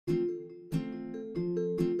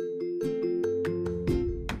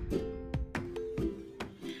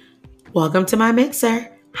Welcome to my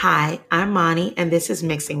mixer. Hi, I'm Moni, and this is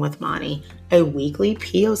Mixing with Moni, a weekly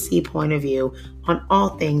POC point of view on all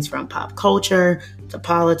things from pop culture to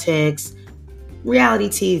politics, reality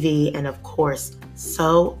TV, and of course,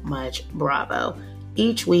 so much Bravo.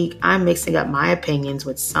 Each week, I'm mixing up my opinions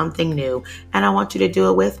with something new, and I want you to do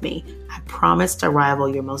it with me. I promise to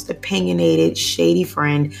rival your most opinionated, shady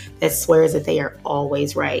friend that swears that they are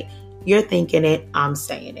always right. You're thinking it, I'm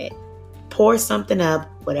saying it. Pour something up,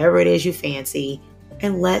 whatever it is you fancy,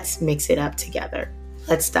 and let's mix it up together.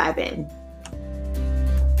 Let's dive in.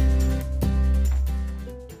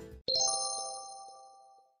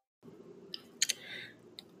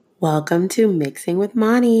 Welcome to Mixing with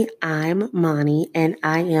Moni. I'm Moni, and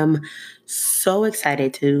I am so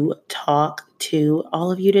excited to talk to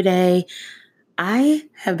all of you today. I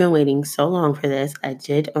have been waiting so long for this. I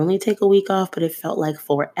did only take a week off, but it felt like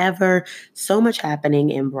forever. So much happening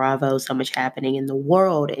in Bravo, so much happening in the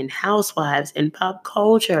world, in Housewives, in pop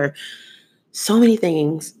culture. So many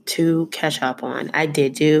things to catch up on. I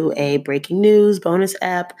did do a breaking news bonus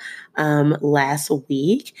app last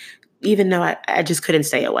week, even though I just couldn't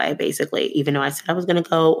stay away, basically. Even though I said I was going to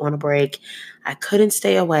go on a break, I couldn't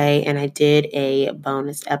stay away, and I did a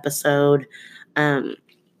bonus episode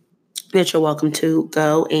that you're welcome to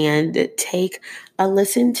go and take a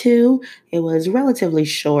listen to. It was relatively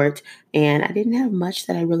short, and I didn't have much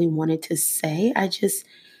that I really wanted to say.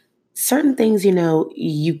 Certain things,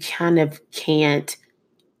 you kind of can't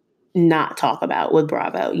not talk about with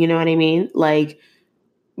Bravo. You know what I mean? Like,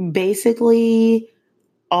 basically,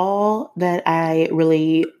 all that I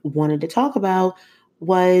really wanted to talk about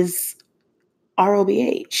was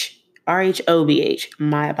ROBH. RHOBH,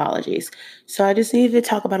 my apologies. So I just needed to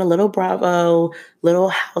talk about a little Bravo, little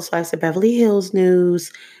Housewives of Beverly Hills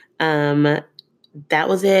news. That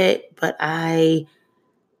was it. But I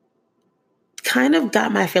kind of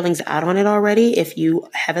got my feelings out on it already. If you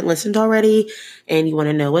haven't listened already and you want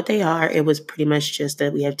to know what they are, it was pretty much just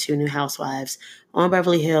that we have two new housewives on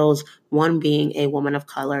Beverly Hills, one being a woman of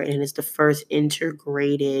color, and it's the first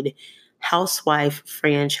integrated housewife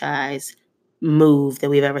franchise move that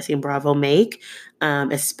we've ever seen Bravo make,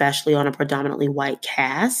 especially on a predominantly white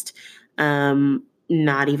cast.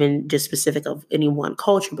 Not even just specific of any one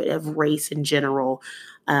culture, but of race in general.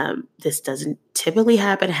 This doesn't typically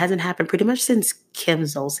happen. It hasn't happened pretty much since Kim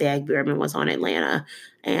Zolciak-Biermann was on Atlanta.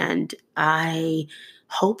 And I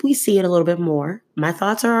hope we see it a little bit more. My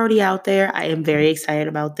thoughts are already out there. I am very excited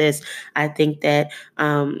about this. I think that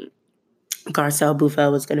Garcelle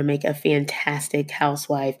Buffo is going to make a fantastic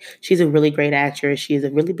housewife. She's a really great actress. She is a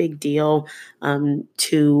really big deal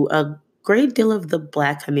to a great deal of the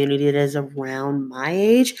Black community that is around my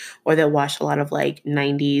age or that watched a lot of like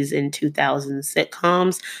 90s and 2000s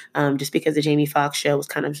sitcoms, just because the Jamie Foxx show was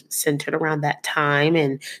kind of centered around that time.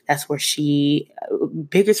 And that's where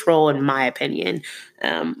biggest role in my opinion,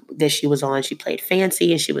 that she was on. She played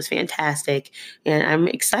Fancy and she was fantastic. And I'm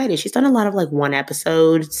excited. She's done a lot of like one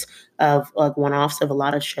episodes of like one-offs of a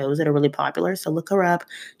lot of shows that are really popular. So look her up.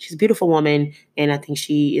 She's a beautiful woman, and I think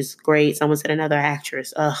she is great. Someone said another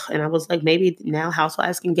actress. And I was like, maybe now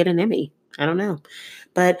Housewives can get an Emmy. I don't know.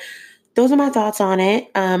 But those are my thoughts on it.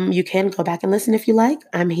 You can go back and listen if you like.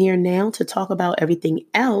 I'm here now to talk about everything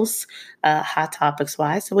else, hot topics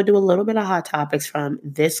wise. So we'll do a little bit of hot topics from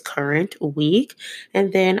this current week,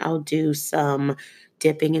 and then I'll do some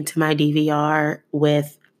dipping into my DVR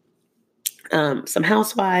with some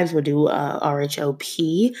Housewives. We'll do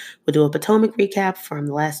RHOP. We'll do a Potomac recap from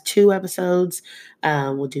the last two episodes.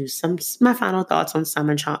 We'll do my final thoughts on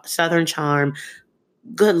Southern Charm.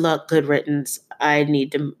 Good luck, good riddance. I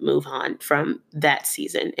need to move on from that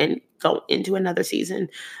season and go into another season.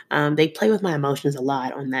 They play with my emotions a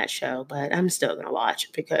lot on that show, but I'm still going to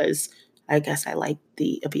watch because I guess I like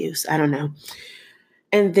the abuse. I don't know.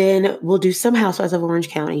 And then we'll do some Housewives of Orange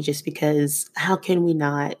County just because how can we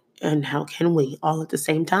not? And how can we all at the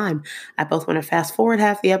same time? I both want to fast forward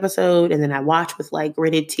half the episode and then I watch with like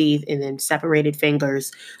gritted teeth and then separated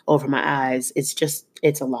fingers over my eyes.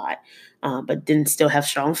 It's a lot, but then still have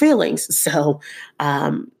strong feelings. So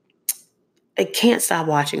I can't stop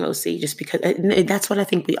watching OC just because that's what I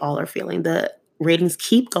think we all are feeling. The ratings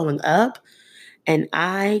keep going up and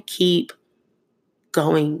I keep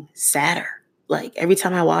going sadder. Like every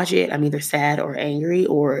time I watch it, I'm either sad or angry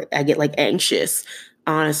or I get like anxious.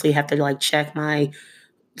 Honestly, have to like check my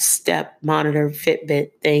step monitor Fitbit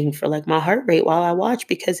thing for like my heart rate while I watch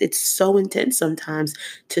because it's so intense sometimes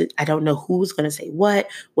I don't know who's going to say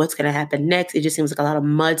what's going to happen next. It just seems like a lot of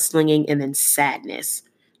mudslinging and then sadness.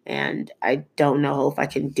 And I don't know if I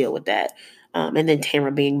can deal with that. And then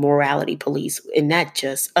Tamara being morality police. And that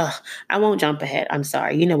just, I won't jump ahead. I'm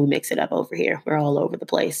sorry. You know, we mix it up over here. We're all over the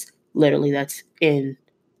place. Literally, that's in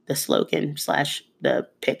the slogan / the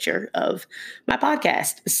picture of my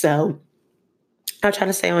podcast. So I'll try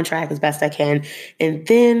to stay on track as best I can. And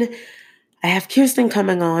then I have Kirsten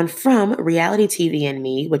coming on from Reality TV and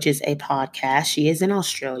Me, which is a podcast. She is in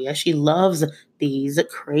Australia. She loves these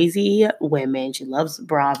crazy women. She loves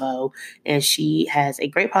Bravo, and she has a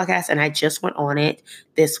great podcast. And I just went on it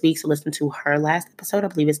this week to listen to her last episode. I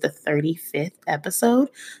believe it's the 35th episode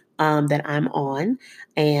that I'm on.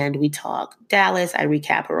 And we talk Dallas. I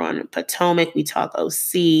recap her on Potomac. We talk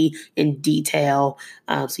OC in detail.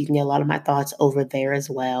 So you can get a lot of my thoughts over there as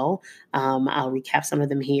well. I'll recap some of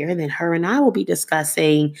them here. And then her and I will be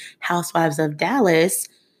discussing Housewives of Dallas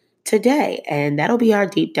today. And that'll be our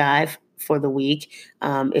deep dive for the week.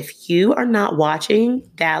 If you are not watching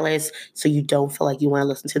Dallas, so you don't feel like you want to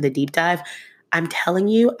listen to the deep dive, I'm telling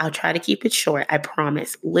you, I'll try to keep it short. I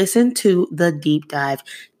promise. Listen to the deep dive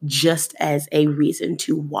just as a reason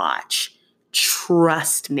to watch.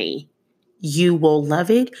 Trust me. You will love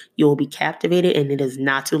it. You will be captivated, and it is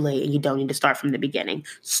not too late, and you don't need to start from the beginning.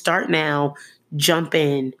 Start now. Jump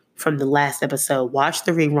in from the last episode. Watch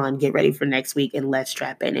the rerun. Get ready for next week, and let's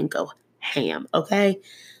strap in and go ham, okay?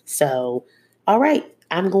 So, all right.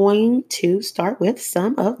 I'm going to start with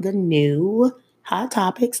some of the new hot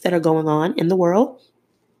topics that are going on in the world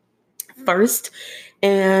first.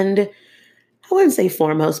 And I wouldn't say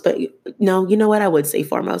foremost, but no, you know what? I would say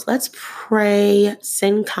foremost. Let's pray,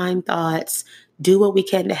 send kind thoughts, do what we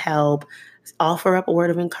can to help, offer up a word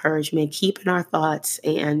of encouragement, keep in our thoughts,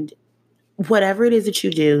 and whatever it is that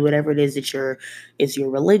you do, whatever it is that is your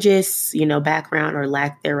religious, background or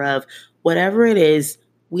lack thereof, whatever it is,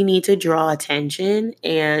 we need to draw attention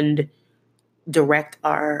and direct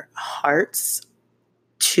our hearts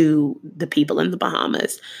to the people in the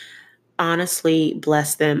Bahamas. Honestly,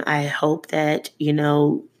 bless them. I hope that,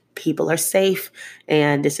 people are safe.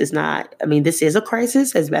 And this is a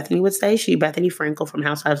crisis, as Bethany would say. Bethany Frankel from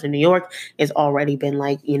Housewives in New York has already been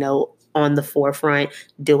on the forefront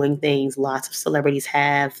doing things lots of celebrities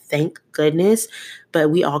have, thank goodness.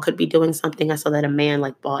 But we all could be doing something. I saw that a man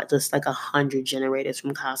bought just 100 generators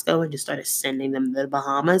from Costco and just started sending them to the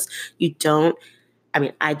Bahamas.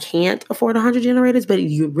 I can't afford 100 generators, but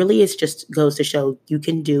it just goes to show you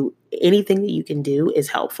can do anything that you can do is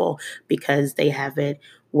helpful, because they have it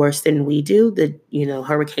worse than we do.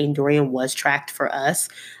 Hurricane Dorian was tracked for us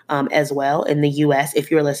as well in the U.S., if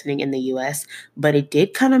you're listening in the U.S., but it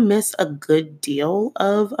did kind of miss a good deal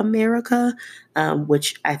of America,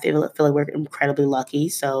 which I feel like we're incredibly lucky.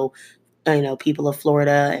 So, people of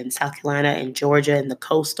Florida and South Carolina and Georgia and the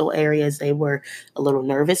coastal areas, they were a little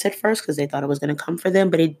nervous at first because they thought it was going to come for them,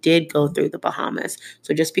 but it did go through the Bahamas.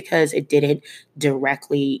 So just because it didn't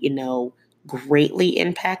directly, greatly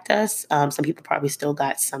impact us, some people probably still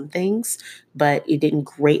got some things, but it didn't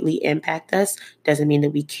greatly impact us, doesn't mean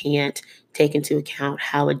that we can't take into account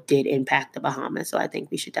how it did impact the Bahamas. So I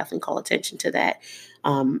think we should definitely call attention to that.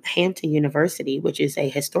 Hampton University, which is a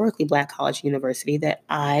historically Black college university that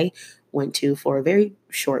I went to for a very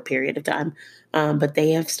short period of time. But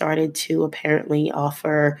they have started to apparently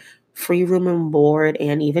offer free room and board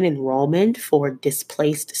and even enrollment for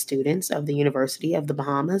displaced students of the University of the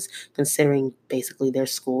Bahamas, considering basically their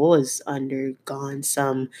school has undergone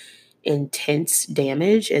some intense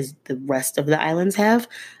damage as the rest of the islands have.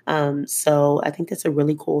 So I think that's a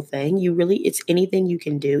really cool thing. It's anything you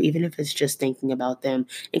can do, even if it's just thinking about them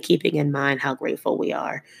and keeping in mind how grateful we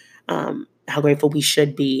are, how grateful we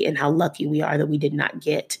should be, and how lucky we are that we did not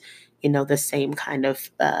get, the same kind of,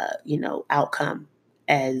 outcome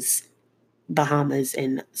as Bahamas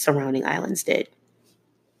and surrounding islands did.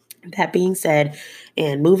 That being said,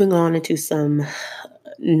 and moving on into some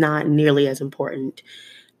not nearly as important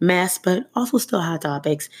mess, but also still hot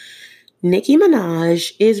topics. Nicki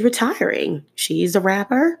Minaj is retiring. She's a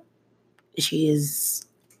rapper. She is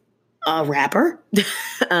a rapper,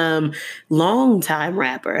 long time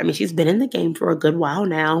rapper. She's been in the game for a good while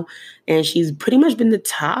now, and she's pretty much been the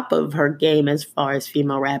top of her game as far as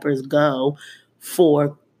female rappers go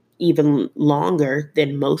for even longer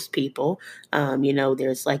than most people.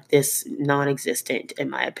 There's this non-existent, in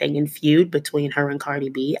my opinion, feud between her and Cardi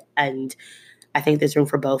B, and I think there's room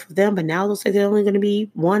for both of them, but now it looks like there's only going to be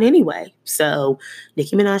one anyway. So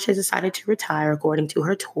Nicki Minaj has decided to retire according to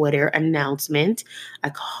her Twitter announcement.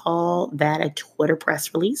 I call that a Twitter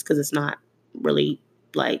press release because it's not really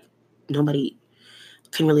nobody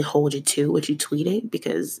can really hold you to what you tweeted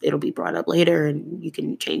because it'll be brought up later and you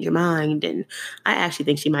can change your mind. And I actually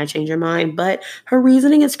think she might change her mind, but her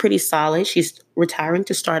reasoning is pretty solid. She's retiring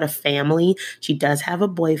to start a family. She does have a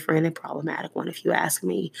boyfriend, a problematic one if you ask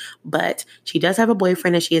me, but she does have a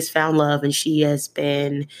boyfriend and she has found love and she has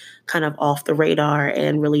been kind of off the radar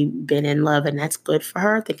and really been in love, and that's good for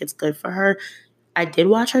her. I think it's good for her. I did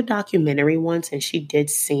watch her documentary once and she did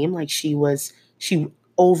seem like she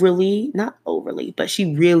overly, not overly, but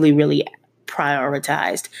she really, really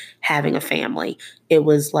prioritized having a family. It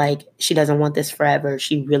was like she doesn't want this forever.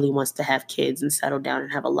 She really wants to have kids and settle down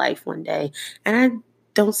and have a life one day. And I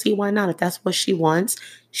don't see why not. If that's what she wants,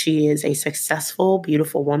 she is a successful,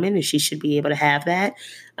 beautiful woman and she should be able to have that.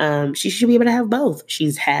 She should be able to have both.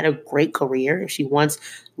 She's had a great career. If she wants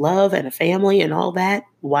love and a family and all that,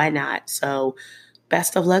 why not? So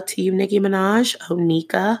best of luck to you, Nicki Minaj.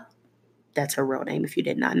 Onika, that's her real name if you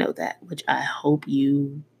did not know that, which I hope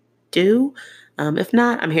you do. If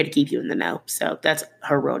not, I'm here to keep you in the know. So that's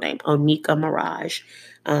her real name, Onika Mirage.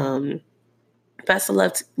 Best of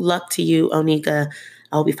luck to you, Onika.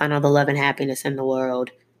 I hope you find all the love and happiness in the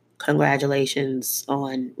world. Congratulations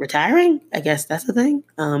on retiring. I guess that's the thing.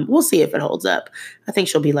 We'll see if it holds up. I think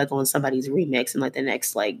she'll be like on somebody's remix in like the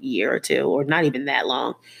next like year or two, or not even that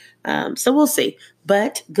long. So we'll see.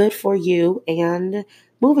 But good for you. And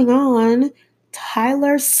moving on,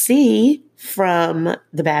 Tyler C. from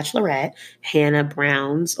The Bachelorette, Hannah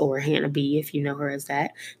Brown's, or Hannah B, if you know her as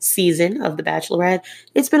that, season of The Bachelorette.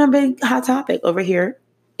 It's been a big hot topic over here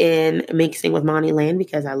in mixing with Monty Land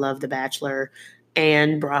because I love The Bachelor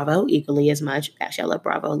and Bravo equally as much. Actually, I love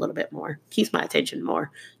Bravo a little bit more. Keeps my attention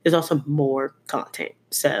more. There's also more content.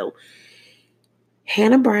 So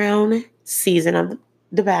Hannah Brown season of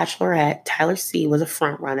The Bachelorette, Tyler C was a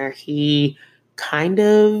front runner. He kind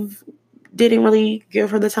of didn't really give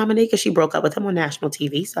her the time of day because she broke up with him on national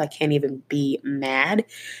TV, so I can't even be mad.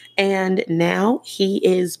 And now he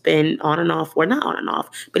has been on and off, or not on and off,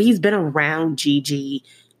 but he's been around Gigi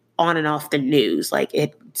on and off the news. Like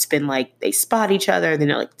it's been like they spot each other, then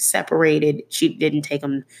they're like separated. She didn't take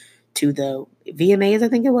him to the VMAs, I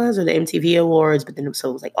think it was, or the MTV Awards, but then so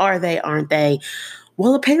it was like, are they, aren't they?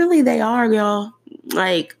 Well, apparently they are, y'all.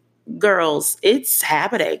 Like, girls, it's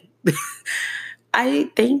happening.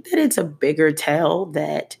 I think that it's a bigger tell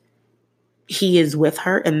that he is with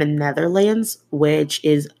her in the Netherlands, which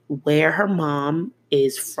is where her mom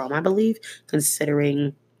is from, I believe,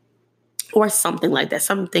 considering, or something like that,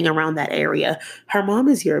 something around that area. Her mom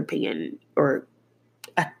is European, or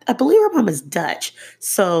I believe her mom is Dutch.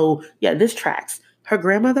 So, yeah, this tracks. Her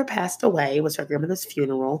grandmother passed away. It was her grandmother's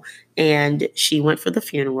funeral, and she went for the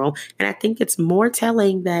funeral. And I think it's more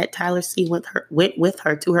telling that Tyler C went with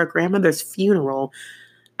her to her grandmother's funeral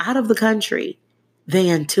out of the country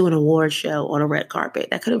than to an award show on a red carpet.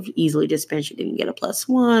 That could have easily just been she didn't get a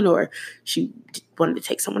 +1 or she wanted to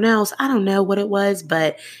take someone else. I don't know what it was,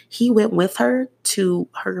 but he went with her to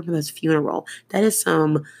her grandmother's funeral. That is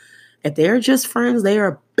some... If they're just friends, they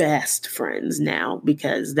are best friends now,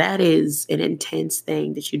 because that is an intense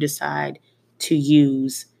thing that you decide to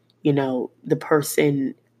use, the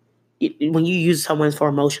person, when you use someone for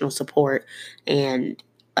emotional support and,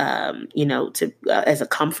 to as a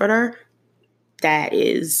comforter,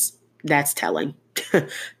 that's telling.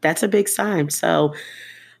 That's a big sign. So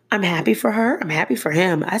I'm happy for her. I'm happy for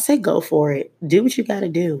him. I say go for it. Do what you got to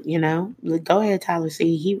do, Go ahead, Tyler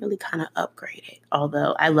C. He really kind of upgraded,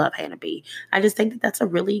 although I love Hannah B. I just think that that's a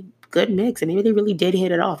really good mix, and maybe they really did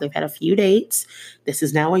hit it off. They've had a few dates. This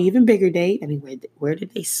is now an even bigger date. I mean, where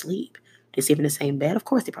did they sleep? Did they sleep in the same bed? Of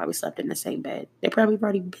course they probably slept in the same bed. They probably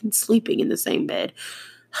already been sleeping in the same bed.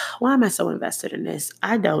 Why am I so invested in this?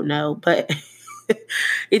 I don't know, but...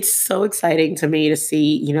 It's so exciting to me to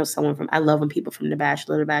see, someone I love when people from The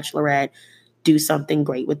Bachelor, The Bachelorette do something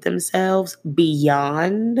great with themselves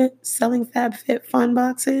beyond selling FabFitFun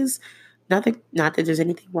boxes. Not that there's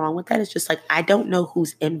anything wrong with that. It's just like, I don't know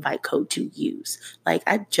whose invite code to use. Like,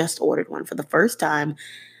 I just ordered one for the first time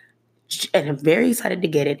and I'm very excited to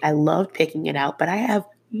get it. I love picking it out, but I have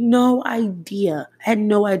no idea. I had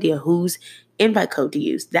no idea whose invite code to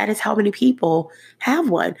use. That is how many people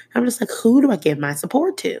have one. I'm just like, who do I give my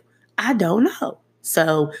support to? I don't know.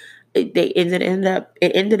 So it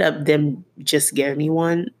ended up them just giving me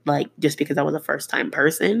one, like, just because I was a first time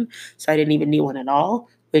person. So I didn't even need one at all,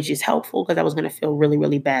 which is helpful because I was going to feel really,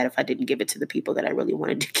 really bad if I didn't give it to the people that I really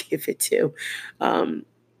wanted to give it to.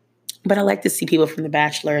 But I like to see people from The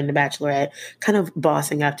Bachelor and The Bachelorette kind of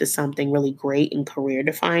bossing up to something really great and career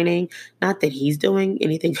defining. Not that he's doing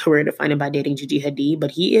anything career defining by dating Gigi Hadid, but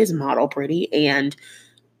he is model pretty and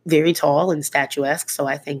very tall and statuesque, so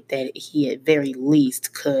I think that he at very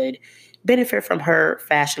least could benefit from her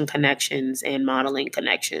fashion connections and modeling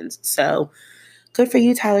connections. So good for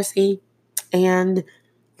you, Tyler C. And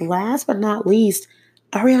last but not least,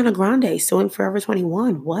 Ariana Grande suing Forever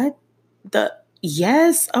 21. What the?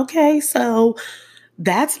 Yes. Okay. So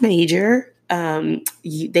that's major.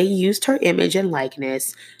 They used her image and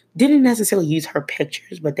likeness. Didn't necessarily use her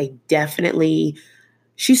pictures, but they definitely.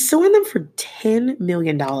 She's suing them for $10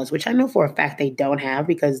 million, which I know for a fact they don't have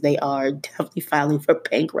because they are definitely filing for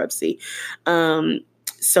bankruptcy. Um,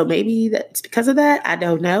 so maybe that's because of that. I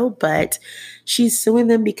don't know, but she's suing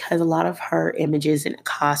them because a lot of her images and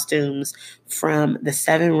costumes from the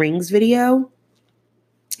Seven Rings video,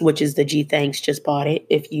 which is the G Thanks Just Bought It,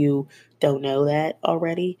 if you don't know that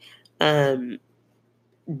already. Um,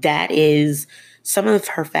 that is some of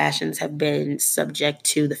her fashions have been subject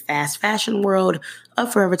to the fast fashion world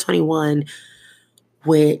of Forever 21,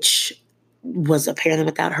 which was apparently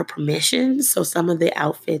without her permission. So some of the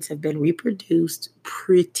outfits have been reproduced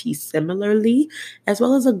pretty similarly, as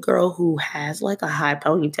well as a girl who has like a high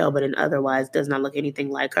ponytail, but in otherwise does not look anything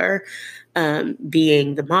like her,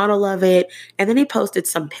 being the model of it. And then he posted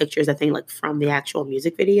some pictures, I think, like from the actual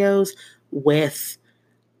music videos with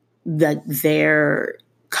their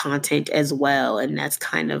content as well, and that's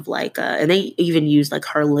kind of like and they even use like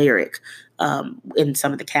her lyric in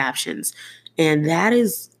some of the captions, and that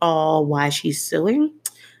is all why she's suing.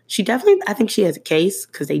 She definitely, I think she has a case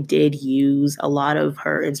because they did use a lot of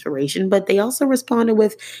her inspiration, but they also responded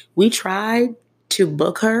with, we tried to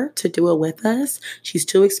book her to do it with us. She's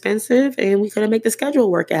too expensive and we couldn't make the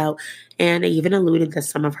schedule work out. And they even alluded that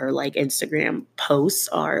some of her like Instagram posts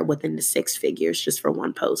are within the six figures just for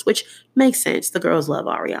one post, which makes sense. The girls love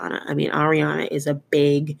Ariana. I mean, Ariana is a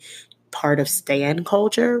big part of stan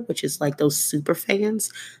culture, which is like those super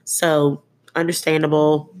fans. So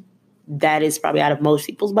understandable. That is probably out of most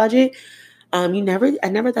people's budget. I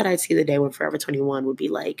never thought I'd see the day when Forever 21 would be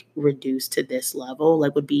like reduced to this level,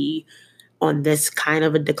 like would be on this kind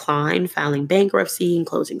of a decline, filing bankruptcy and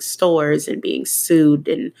closing stores and being sued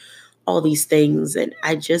and all these things. And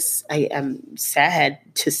I am sad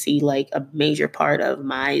to see like a major part of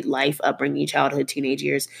my life, upbringing, childhood, teenage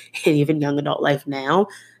years, and even young adult life now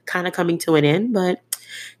kind of coming to an end. But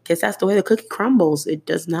guess that's the way the cookie crumbles. It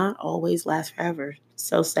does not always last forever.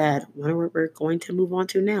 So sad. What we're going to move on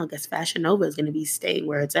to now. I guess Fashion Nova is going to be staying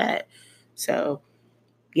where it's at. So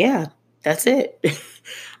yeah, that's it.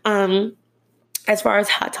 um, as far as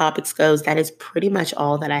hot topics goes, that is pretty much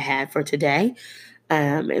all that I had for today.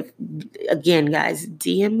 If, again, guys,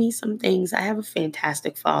 DM me some things. I have a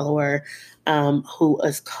fantastic follower who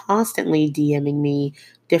is constantly DMing me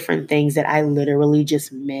different things that I literally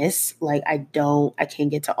just miss. Like I can't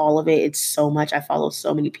get to all of it. It's so much. I follow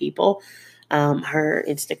so many people. Her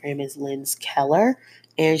Instagram is Lynn's Keller,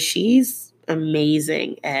 and she's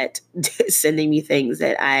amazing at sending me things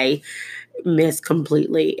that I miss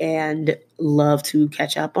completely and love to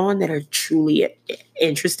catch up on that are truly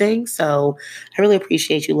interesting. So I really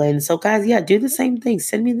appreciate you, Lynn. So guys, yeah, do the same thing.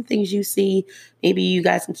 Send me the things you see. Maybe you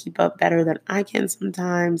guys can keep up better than I can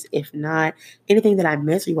sometimes. If not, anything that I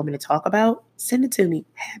miss or you want me to talk about, send it to me.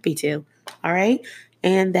 Happy to. All right.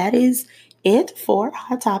 And that is it for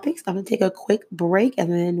Hot Topics. I'm going to take a quick break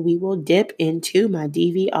and then we will dip into my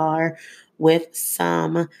DVR with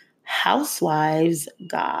some Housewives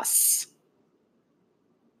goss.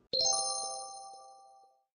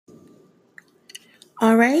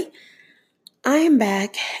 All right, I am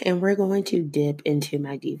back and we're going to dip into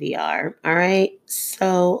my DVR. All right,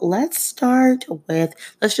 so let's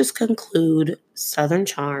just conclude Southern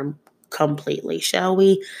Charm completely, shall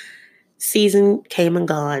we? Season came and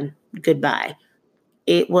gone. Goodbye.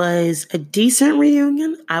 It was a decent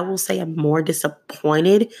reunion. I will say I'm more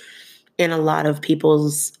disappointed in a lot of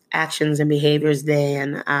people's actions and behaviors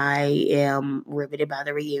than I am riveted by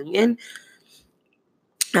the reunion.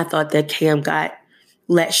 I thought that Cam got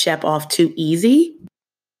let Shep off too easy.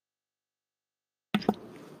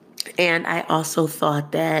 And I also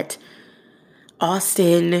thought that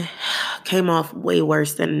Austin came off way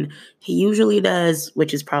worse than he usually does,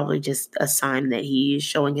 which is probably just a sign that he's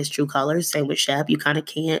showing his true colors. Same with Shep. You kind of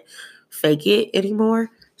can't fake it anymore.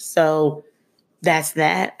 So that's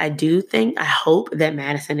that. I hope that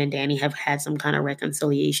Madison and Danny have had some kind of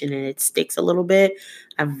reconciliation and it sticks a little bit.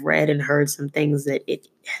 I've read and heard some things that it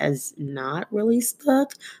has not really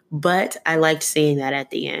stuck, but I liked seeing that at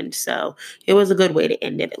the end. So it was a good way to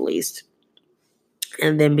end it at least.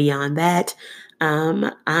 And then beyond that,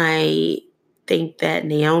 I think that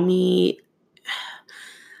Naomi,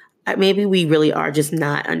 maybe we really are just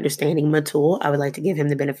not understanding Matul. I would like to give him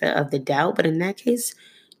the benefit of the doubt, but in that case,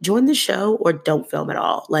 join the show or don't film at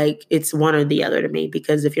all. Like, it's one or the other to me,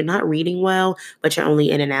 because if you're not reading well, but you're only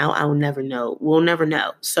in and out, I will never know. We'll never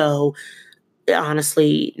know. So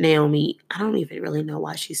honestly, Naomi, I don't even really know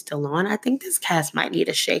why she's still on. I think this cast might need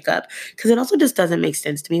a shakeup, because it also just doesn't make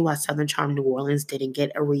sense to me why Southern Charm New Orleans didn't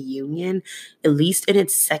get a reunion, at least in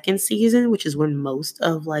its second season, which is when most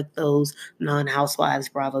of like those non-Housewives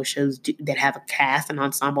Bravo shows that have a cast, an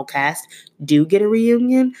ensemble cast, do get a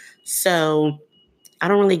reunion. So I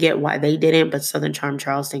don't really get why they didn't, but Southern Charm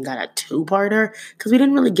Charleston got a two-parter, because we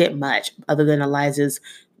didn't really get much other than Eliza's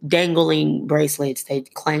dangling bracelets. They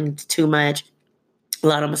claimed too much. A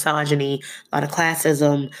lot of misogyny, a lot of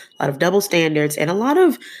classism, a lot of double standards, and a lot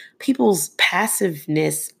of people's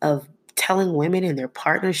passiveness of telling women and their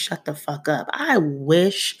partners, shut the fuck up. I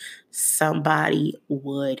wish somebody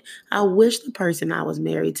would. I wish the person I was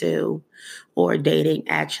married to or dating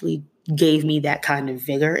actually gave me that kind of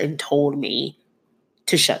vigor and told me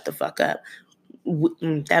to shut the fuck up.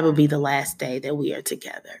 That would be the last day that we are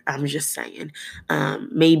together. I'm just saying.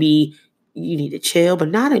 Maybe you need to chill, but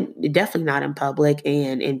definitely not in public,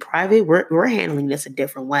 and in private. We're handling this a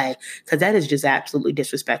different way, because that is just absolutely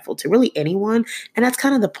disrespectful to really anyone. And that's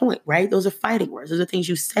kind of the point, right? Those are fighting words. Those are things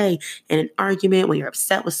you say in an argument when you're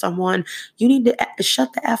upset with someone. You need to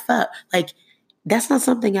shut the F up. Like, that's not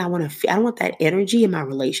something I want to. I don't want that energy in my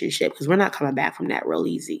relationship, because we're not coming back from that real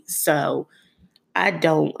easy. So I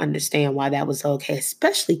don't understand why that was okay,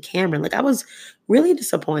 especially Cameron. Like, I was really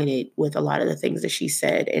disappointed with a lot of the things that she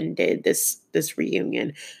said and did this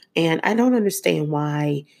reunion. And I don't understand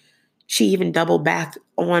why she even doubled back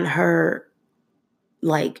on her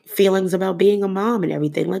like feelings about being a mom and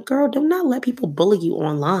everything. Like, girl, do not let people bully you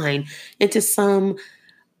online into some,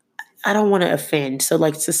 I don't want to offend. So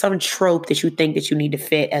like, to some trope that you think that you need to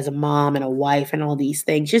fit as a mom and a wife and all these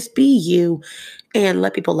things. Just be you and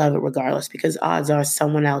let people love it regardless, because odds are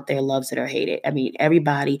someone out there loves it or hate it. I mean,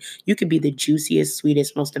 everybody, you could be the juiciest,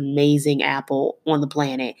 sweetest, most amazing apple on the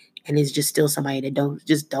planet, and it's just still somebody that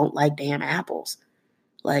don't like damn apples.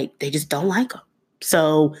 Like, they just don't like them.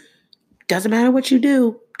 So doesn't matter what you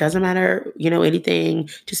do. Doesn't matter, anything.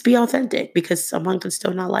 Just be authentic, because someone could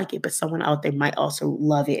still not like it, but someone out there might also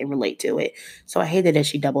love it and relate to it. So I hated that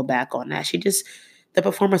she doubled back on that. The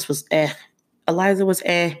performance was Eliza was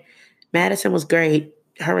Madison was great.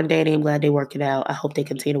 Her and Danny, I'm glad they work it out. I hope they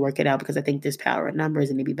continue to work it out, because I think there's power in numbers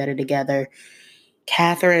and they'd be better together.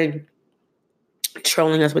 Catherine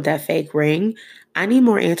trolling us with that fake ring. I need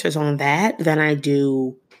more answers on that than I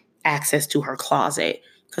do access to her closet.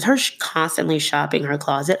 Because her constantly shopping her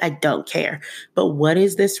closet, I don't care. But what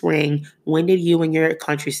is this ring? When did you and your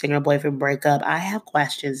country singer boyfriend break up? I have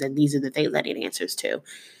questions, and these are the things I need answers to.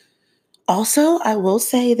 Also, I will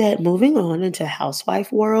say that moving on into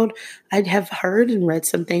housewife world, I have heard and read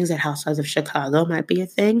some things that Housewives of Chicago might be a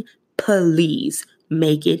thing. Please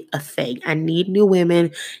make it a thing. I need new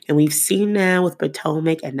women, and we've seen now with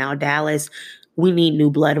Potomac and now Dallas, we need new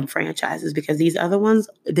blood in franchises, because these other ones,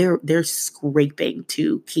 they're scraping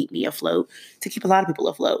to keep me afloat, to keep a lot of people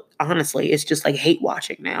afloat. Honestly, it's just like hate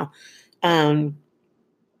watching now.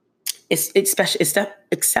 It's special,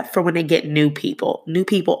 except for when they get new people. New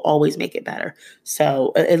people always make it better.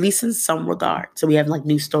 So at least in some regard. So we have like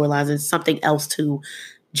new storylines and something else to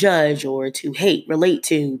judge or to hate, relate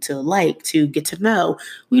to like, to get to know.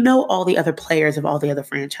 We know all the other players of all the other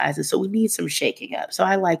franchises, so we need some shaking up. So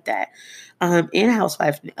I like that. In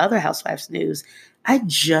other Housewives news, I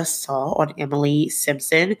just saw on Emily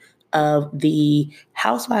Simpson of the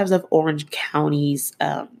Housewives of Orange County's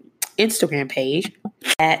Instagram page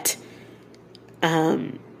that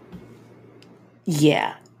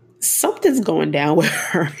yeah, something's going down with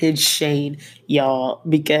her and Shane, y'all,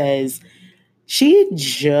 because she had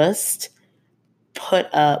just put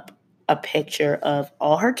up a picture of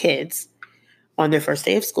all her kids on their first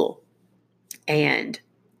day of school. And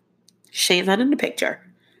Shane's not in the picture.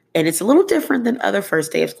 And it's a little different than other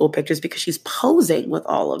first day of school pictures, because she's posing with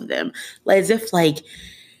all of them, as if like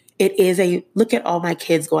it is a look at all my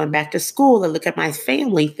kids going back to school and look at my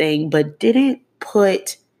family thing, but didn't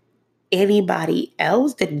put anybody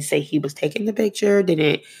else, didn't say he was taking the picture,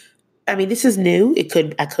 this is new.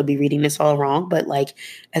 I could be reading this all wrong, but like,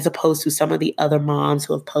 as opposed to some of the other moms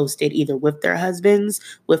who have posted either with their husbands,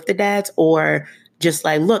 with the dads, or just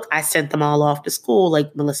like, look, I sent them all off to school,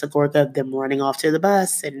 like Melissa Gorga, them running off to the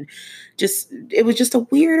bus. And it was just a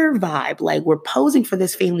weirder vibe. Like, we're posing for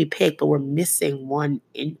this family pic, but we're missing one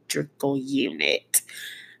integral unit.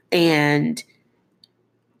 And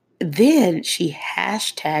then she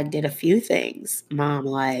hashtagged it a few things: mom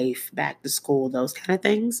life, back to school, those kind of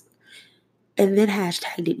things. And then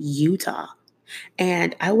hashtagged it Utah.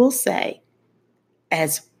 And I will say,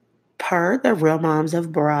 as per the Real Moms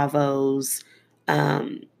of Bravo's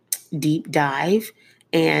deep dive,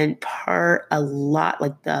 and per a lot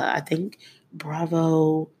like I think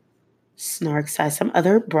Bravo, Snark Size, some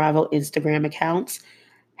other Bravo Instagram accounts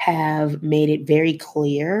have made it very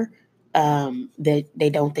clear that they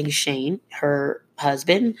don't think Shane, her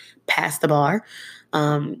husband, passed the bar.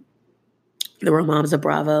 The Real Moms of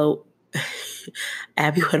Bravo,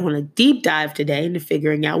 Abby went on a deep dive today into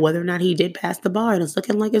figuring out whether or not he did pass the bar, and it's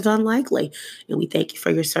looking like it's unlikely. And we thank you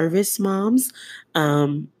for your service, moms.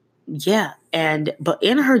 Yeah, but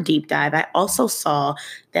in her deep dive, I also saw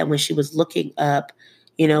that when she was looking up,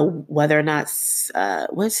 whether or not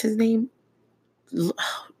what's his name?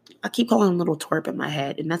 I keep calling him Little Twerp in my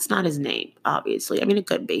head, and that's not his name, obviously. I mean, it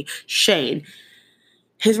could be Shane.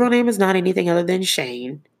 His real name is not anything other than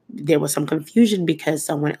Shane. There was some confusion because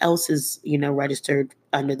someone else is, registered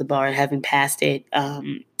under the bar, having passed it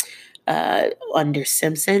under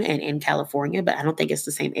Simpson and in California, but I don't think it's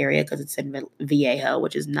the same area because it's in Viejo,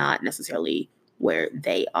 which is not necessarily where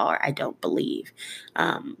they are, I don't believe.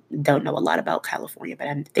 Don't know a lot about California, but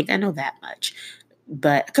I think I know that much.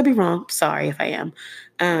 But I could be wrong. Sorry if I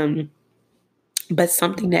am. But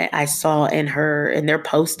something that I saw in their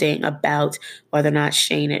posting about whether or not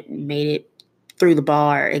Shane had made it through the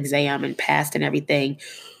bar exam and passed and everything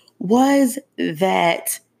was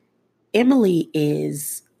that Emily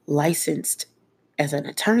is licensed as an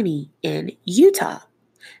attorney in Utah.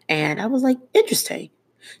 And I was like, interesting.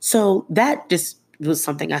 So that just was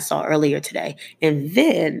something I saw earlier today. And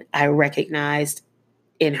then I recognized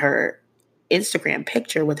in her Instagram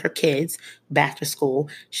picture with her kids back to school,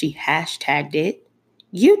 she hashtagged it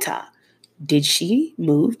Utah. Did she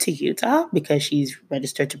move to Utah because she's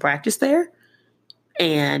registered to practice there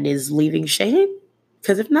and is leaving Shane?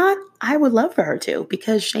 Because if not, I would love for her to,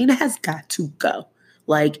 because Shayna has got to go.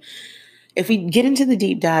 Like, if we get into the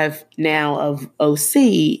deep dive now of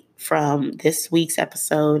OC from this week's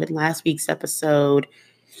episode and last week's episode,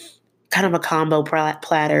 kind of a combo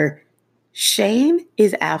platter, Shane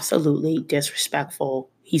is absolutely disrespectful.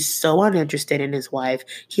 He's so uninterested in his wife.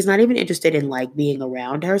 He's not even interested in like being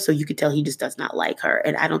around her. So you could tell he just does not like her.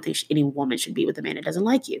 And I don't think any woman should be with a man that doesn't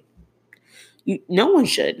like you. No one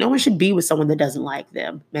should. No one should be with someone that doesn't like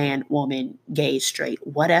them. Man, woman, gay, straight,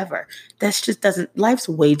 whatever. That's just doesn't, life's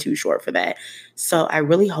way too short for that. So I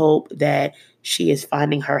really hope that she is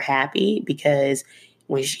finding her happy, because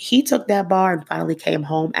when he took that bar and finally came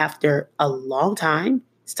home after a long time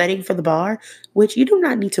studying for the bar, which you do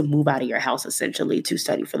not need to move out of your house essentially to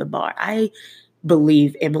study for the bar. I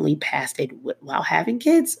believe Emily passed it while having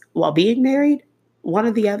kids, while being married, one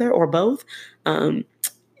or the other, or both.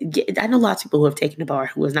 I know lots of people who have taken the bar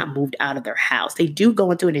who has not moved out of their house. They do go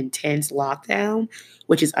into an intense lockdown,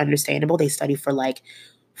 which is understandable. They study for like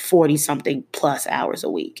 40 something plus hours a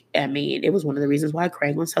week. I mean, it was one of the reasons why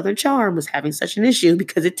Craig on Southern Charm was having such an issue,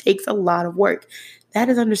 because it takes a lot of work. That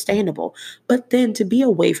is understandable. But then to be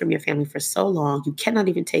away from your family for so long, you cannot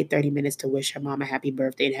even take 30 minutes to wish your mom a happy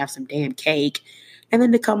birthday and have some damn cake. And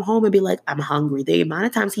then to come home and be like, I'm hungry. The amount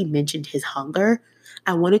of times he mentioned his hunger,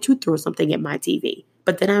 I wanted to throw something at my TV.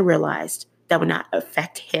 But then I realized that would not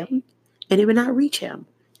affect him and it would not reach him.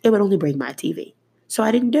 It would only bring my TV. So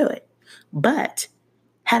I didn't do it. But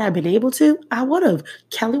had I been able to, I would have.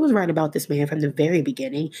 Kelly was right about this man from the very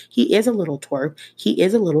beginning. He is a little twerp. He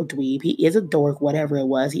is a little dweeb. He is a dork, whatever it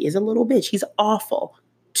was. He is a little bitch. He's awful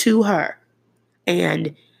to her.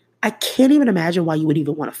 And I can't even imagine why you would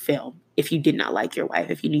even want to film if you did not like your wife,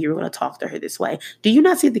 if you knew you were going to talk to her this way. Do you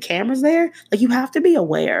not see the cameras there? Like, you have to be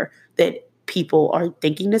aware that people are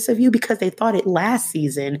thinking this of you because they thought it last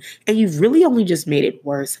season, and you've really only just made it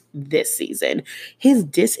worse this season. His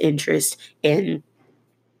disinterest in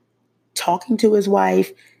talking to his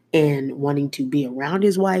wife and wanting to be around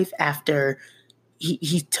his wife after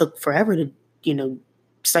he took forever to,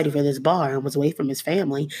 study for this bar and was away from his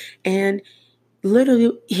family. And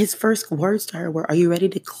literally his first words to her were, "Are you ready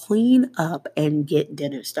to clean up and get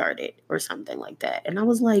dinner started?" or something like that. And I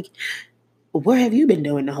was like, where have you been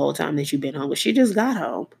doing the whole time that you've been home? Well, she just got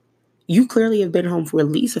home. You clearly have been home for at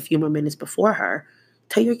least a few more minutes before her.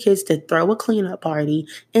 Tell your kids to throw a cleanup party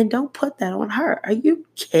and don't put that on her. Are you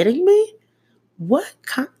kidding me? What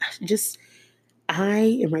kind?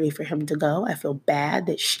 I am ready for him to go. I feel bad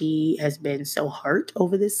that she has been so hurt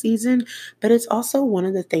over this season, but it's also one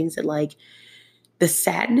of the things that, like, the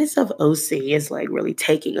sadness of OC is like really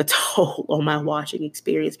taking a toll on my watching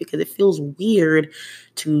experience, because it feels weird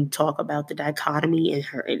to talk about the dichotomy in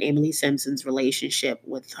her and Emily Simpson's relationship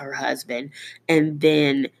with her husband, and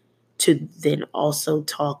then to then also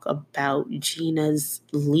talk about Gina's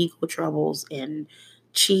legal troubles and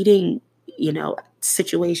cheating,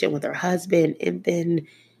 situation with her husband, and then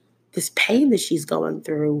this pain that she's going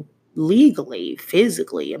through legally,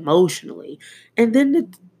 physically, emotionally, and then to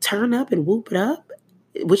turn up and whoop it up,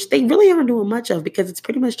 which they really aren't doing much of because it's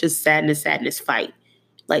pretty much just sadness, sadness, fight.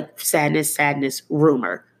 Like sadness, sadness,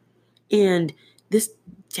 rumor. And this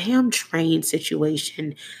damn train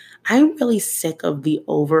situation, I'm really sick of the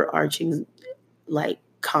overarching like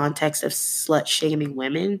context of slut shaming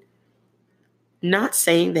women. Not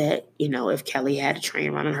saying that, if Kelly had a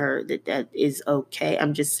train running her, that is okay.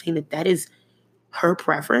 I'm just saying that is her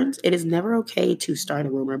preference. It is never okay to start a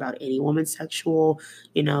rumor about any woman's sexual,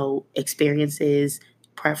 experiences,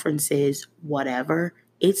 preferences, whatever.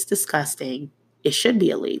 It's disgusting. It should be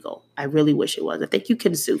illegal. I really wish it was. I think you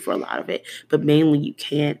can sue for a lot of it, but mainly you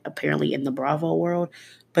can't, apparently, in the Bravo world.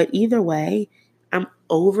 But either way, I'm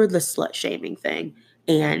over the slut shaming thing.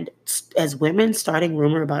 And as women starting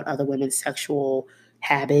rumor about other women's sexual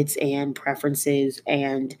habits and preferences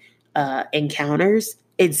and encounters,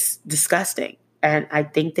 it's disgusting. And I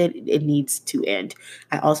think that it needs to end.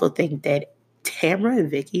 I also think that Tamra and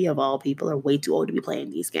Vicky, of all people, are way too old to be playing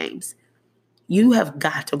these games. You have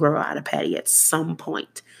got to grow out of Patty at some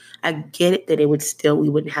point. I get it that we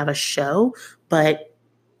wouldn't have a show, but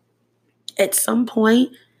at some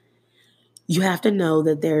point, you have to know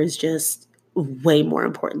that there's just way more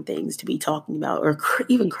important things to be talking about or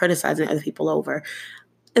even criticizing other people over.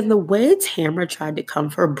 And the way Tamra tried to come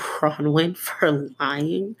for Bronwyn for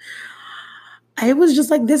lying, I was just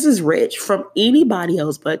like, this is rich. From anybody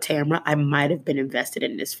else but Tamra, I might have been invested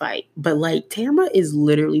in this fight. But like, Tamra is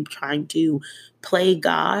literally trying to play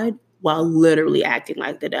God while literally acting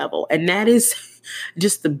like the devil. And that is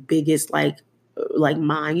just the biggest like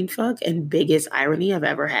mind fuck and biggest irony I've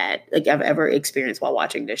ever had, like I've ever experienced while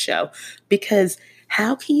watching this show. Because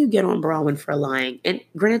how can you get on Bronwyn for lying? And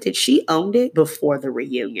granted, she owned it before the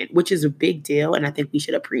reunion, which is a big deal. And I think we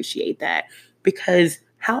should appreciate that, because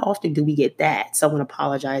how often do we get that? Someone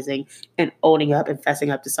apologizing and owning up and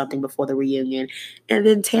fessing up to something before the reunion. And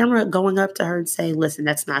then Tamra going up to her and saying, listen,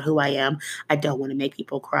 that's not who I am. I don't want to make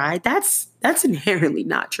people cry. That's inherently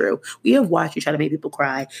not true. We have watched you try to make people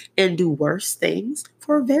cry and do worse things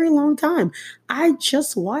for a very long time. I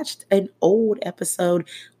just watched an old episode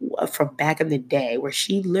from back in the day where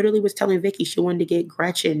she literally was telling Vicky she wanted to get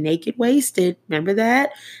Gretchen naked wasted. Remember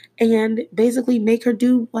that? And basically make her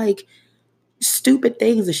do like stupid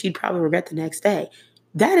things that she'd probably regret the next day.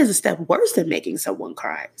 That is a step worse than making someone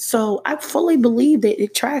cry. So I fully believe that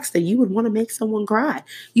it tracks that you would want to make someone cry.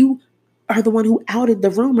 You are the one who outed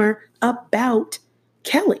the rumor about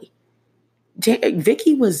Kelly.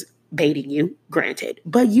 Vicky was baiting you, granted,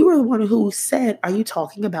 but you were the one who said, are you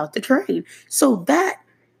talking about the train? So that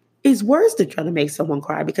is worse than trying to make someone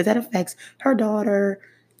cry, because that affects her daughter.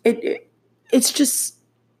 It's just,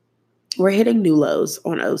 we're hitting new lows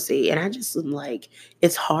on OC. And I just am like,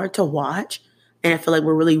 it's hard to watch. And I feel like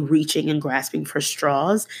we're really reaching and grasping for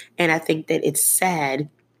straws. And I think that it's sad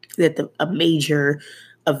that a major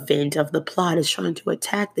event of the plot is trying to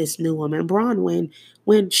attack this new woman, Bronwyn,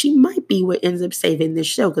 when she might be what ends up saving this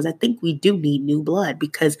show. Because I think we do need new blood,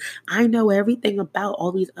 because I know everything about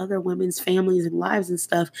all these other women's families and lives and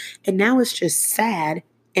stuff. And now it's just sad.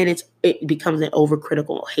 And it becomes an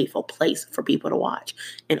overcritical, hateful place for people to watch,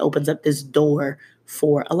 and opens up this door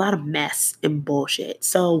for a lot of mess and bullshit.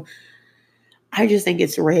 So I just think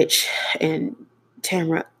it's rich. And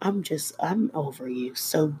Tamra, I'm over you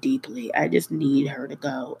so deeply. I just need her to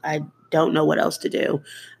go. I don't know what else to do.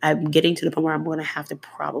 I'm getting to the point where I'm going to have to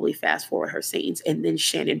probably fast forward her scenes and then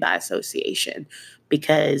Shannon by association,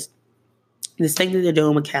 because this thing that they're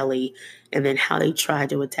doing with Kelly and then how they tried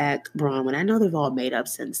to attack Bronwyn. I know they've all made up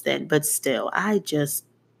since then, but still, I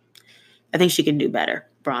think she can do better.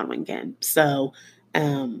 Bronwyn can. So,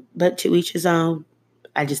 but to each his own.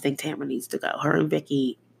 I just think Tamra needs to go. Her and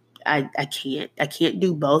Vicky, I can't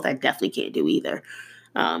do both. I definitely can't do either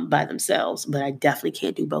by themselves, but I definitely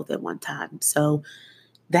can't do both at one time. So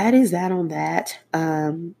that is that on that.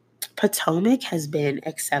 Potomac has been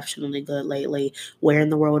exceptionally good lately. Where in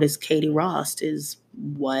the world is Katie Rost is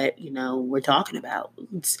what, we're talking about.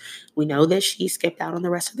 We know that she skipped out on the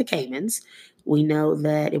rest of the Caymans. We know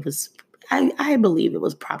that it was, I believe it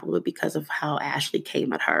was probably because of how Ashley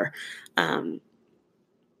came at her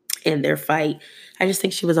in their fight. I just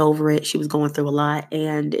think she was over it. She was going through a lot,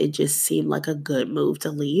 and it just seemed like a good move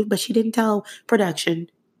to leave. But she didn't tell production,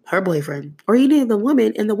 her boyfriend, or any of the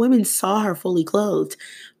women, and the women saw her fully clothed.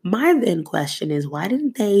 My then question is, why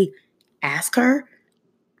didn't they ask her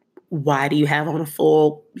why do you have on a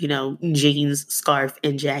full, jeans, scarf,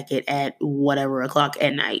 and jacket at whatever o'clock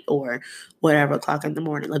at night or whatever o'clock in the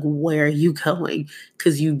morning? Like, where are you going?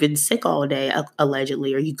 Because you've been sick all day,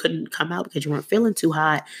 allegedly, or you couldn't come out because you weren't feeling too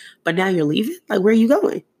hot, but now you're leaving? Like, where are you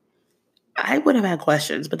going? I would have had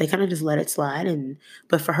questions, but they kind of just let it slide.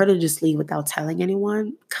 But for her to just leave without telling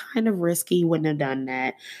anyone, kind of risky, wouldn't have done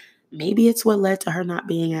that. Maybe it's what led to her not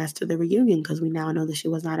being asked to the reunion, because we now know that she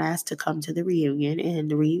was not asked to come to the reunion, and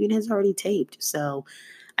the reunion has already taped. So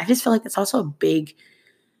I just feel like it's also a big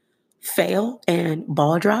fail and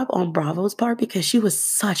ball drop on Bravo's part, because she was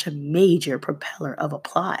such a major propeller of a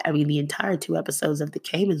plot. I mean, the entire 2 episodes of The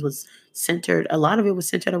Caymans a lot of it was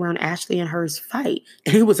centered around Ashley and her's fight.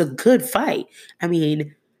 And it was a good fight. I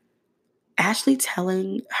mean, Ashley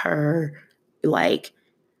telling her, like,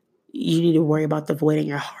 you need to worry about the void in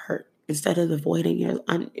your heart instead of the void in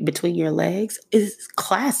between your legs is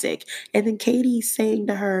classic. And then Katie saying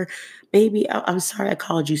to her, maybe I'm sorry I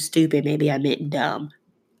called you stupid. Maybe I meant dumb.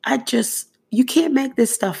 You can't make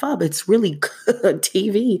this stuff up. It's really good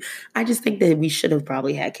TV. I just think that we should have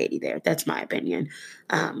probably had Katie there. That's my opinion.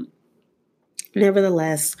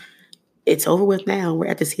 Nevertheless, it's over with now. We're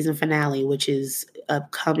at the season finale, which is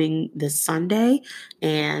upcoming this Sunday,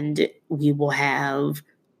 and we will have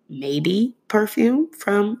maybe perfume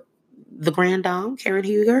from the Grand Dame, Karen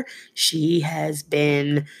Huger. She has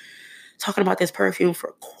been talking about this perfume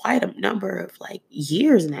for quite a number of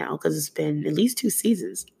years now, because it's been at least 2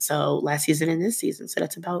 seasons. So last season and this season. So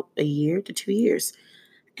that's about a year to 2 years.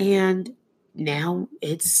 And now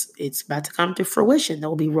it's about to come to fruition. There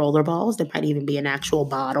will be rollerballs. There might even be an actual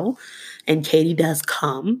bottle. And Katie does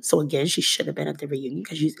come. So again, she should have been at the reunion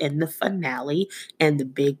because she's in the finale. And the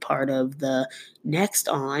big part of the next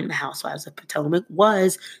on the Housewives of Potomac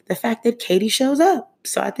was the fact that Katie shows up.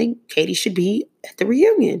 So I think Katie should be at the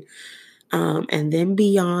reunion. And then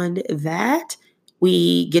beyond that,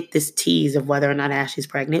 we get this tease of whether or not Ashley's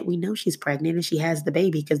pregnant. We know she's pregnant and she has the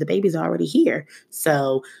baby because the baby's already here.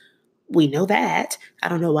 So we know that. I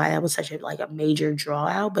don't know why that was such a major draw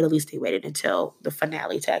out, but at least they waited until the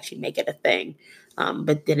finale to actually make it a thing.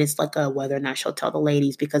 But then it's whether or not she'll tell the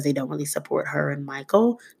ladies, because they don't really support her and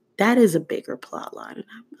Michael. That is a bigger plot line, and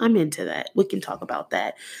I'm into that. We can talk about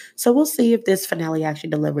that. So we'll see if this finale actually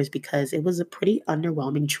delivers, because it was a pretty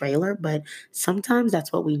underwhelming trailer, but sometimes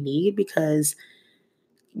that's what we need, because,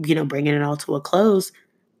 bringing it all to a close,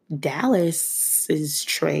 Dallas's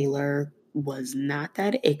trailer was not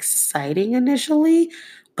that exciting initially,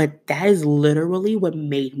 but that is literally what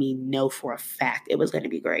made me know for a fact it was going to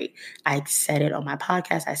be great. I said it on my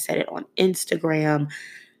podcast. I said it on Instagram.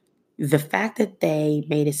 The fact that they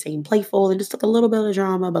made it seem playful and just took a little bit of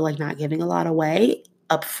drama, but not giving a lot away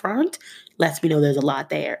up front, lets me know there's a lot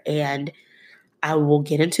there. And I will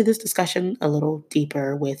get into this discussion a little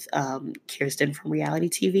deeper with Kirsten from Reality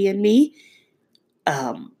TV and me.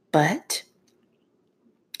 But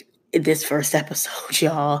this first episode,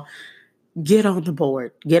 y'all, get on the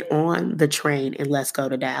board, get on the train, and let's go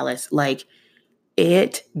to Dallas.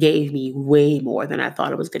 It gave me way more than I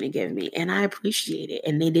thought it was going to give me, and I appreciate it.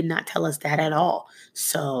 And they did not tell us that at all.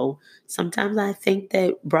 So sometimes I think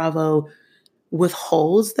that Bravo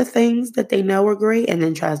withholds the things that they know are great and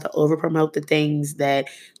then tries to over promote the things that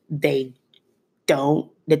they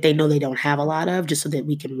know they don't have a lot of, just so that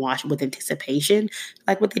we can watch with anticipation,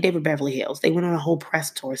 like what they did with Beverly Hills. They went on a whole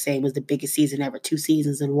press tour saying it was the biggest season ever, 2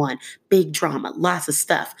 seasons in one, big drama, lots of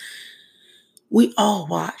stuff. We all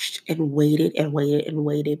watched and waited and waited and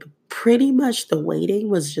waited. But pretty much the waiting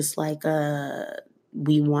was just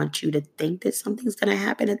we want you to think that something's going to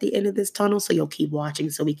happen at the end of this tunnel, so you'll keep watching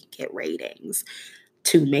so we can get ratings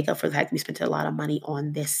to make up for the fact we spent a lot of money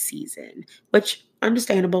on this season, which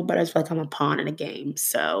understandable, but I just feel like I'm a pawn in a game.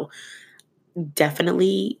 So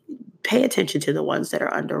definitely pay attention to the ones that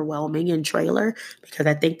are underwhelming in trailer, because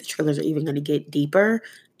I think the trailers are even going to get deeper,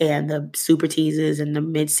 and the super teases and the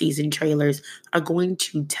mid-season trailers are going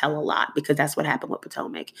to tell a lot, because that's what happened with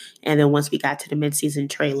Potomac. And then once we got to the mid-season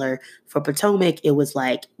trailer for Potomac, it was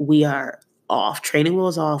we are off, training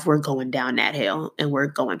wheels off, we're going down that hill and we're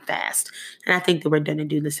going fast. And I think that we're going to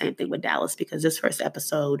do the same thing with Dallas, because this first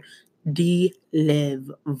episode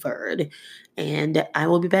delivered. And I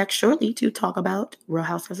will be back shortly to talk about Real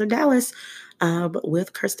Housewives of Dallas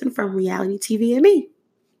with Kirsten from Reality TV and me.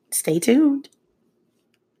 Stay tuned.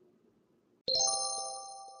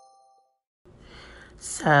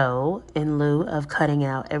 So, in lieu of cutting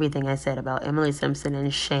out everything I said about Emily Simpson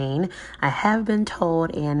and Shane, I have been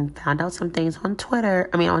told and found out some things on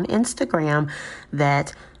Instagram,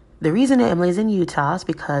 that The reason that Emily's in Utah is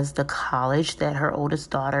because the college that her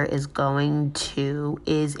oldest daughter is going to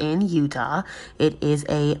is in Utah. It is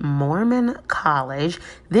a Mormon college.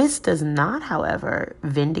 This does not, however,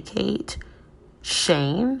 vindicate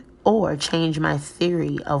Shane or change my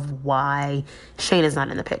theory of why Shane is not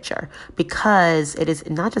in the picture, because it is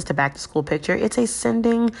not just a back to school picture, it's a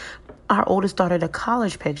sending our oldest daughter to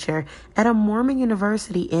college picture at a Mormon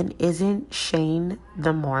university. And isn't Shane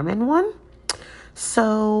the Mormon one?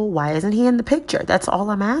 So why isn't he in the picture? That's all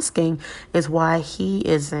I'm asking, is why he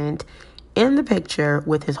isn't in the picture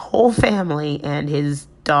with his whole family and his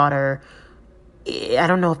daughter. I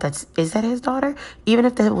don't know if is that his daughter? Even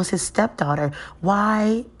if that was his stepdaughter,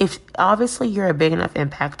 why, if obviously you're a big enough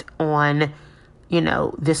impact on,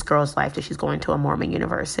 this girl's life that she's going to a Mormon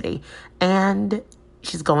university and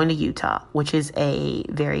she's going to Utah, which is a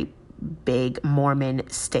very big Mormon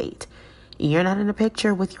state. You're not in a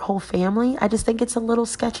picture with your whole family. I just think it's a little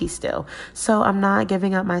sketchy still. So I'm not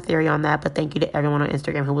giving up my theory on that, but thank you to everyone on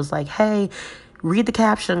Instagram who was like, hey, read the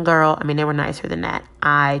caption, girl. I mean, they were nicer than that.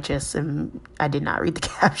 I did not read the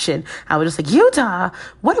caption. I was just like, Utah?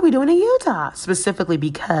 What are we doing in Utah? Specifically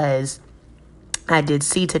because I did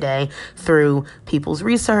see today through people's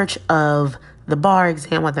research of the bar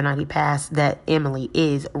exam, whether or not he passed, that Emily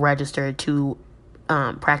is registered to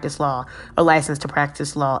practice law or licensed to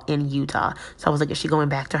practice law in Utah. So I was like, is she going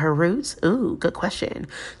back to her roots? Ooh, good question.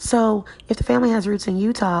 So if the family has roots in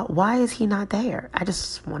Utah, why is he not there? I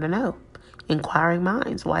just want to know. Inquiring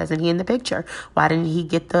minds. Why isn't he in the picture? Why didn't he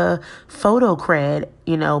get the photo cred,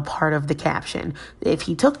 part of the caption if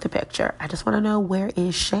he took the picture? I just want to know, where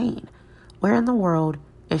is Shane? Where in the world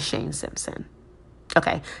is Shane Simpson?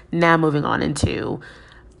 Okay, now moving on into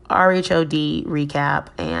RHOD recap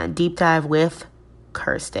and deep dive with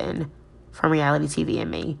Kirsten from Reality TV and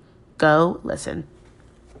Me. Go listen.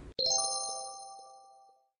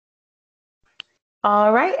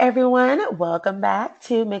 All right, everyone, welcome back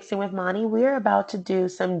to Mixing with Monty. We're about to do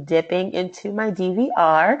some dipping into my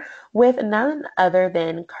DVR with none other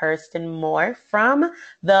than Kirsten Moore from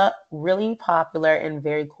the really popular and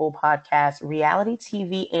very cool podcast, Reality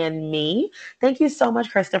TV and Me. Thank you so much,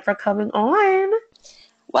 Kirsten, for coming on.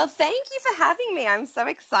 Well, thank you for having me. I'm so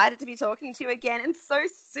excited to be talking to you again, and so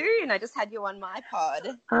soon. I just had you on my pod.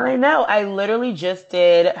 I know. I literally just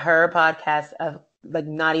did her podcast of like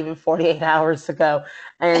not even 48 hours ago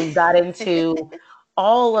and got into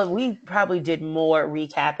we probably did more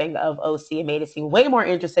recapping of OC and made it seem way more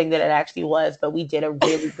interesting than it actually was, but we did a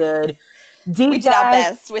really good deep We did our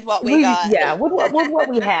dive. best with what we got. Yeah, with what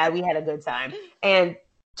we had a good time. And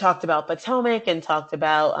talked about Potomac and talked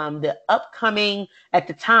about the upcoming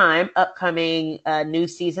new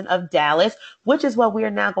season of Dallas, which is what we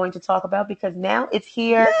are now going to talk about because now it's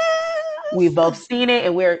here. Yes! We've both seen it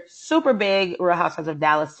and we're super big Real Housewives of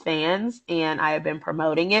Dallas fans, and I have been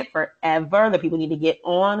promoting it forever. The people need to get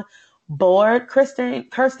on board. Kirsten,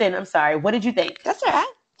 I'm sorry. What did you think? That's all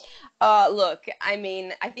right. Look, I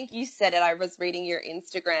mean, I think you said it. I was reading your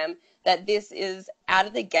Instagram that this is out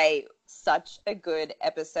of the gate such a good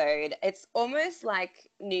episode. It's almost like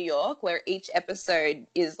New York, where each episode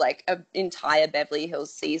is like an entire Beverly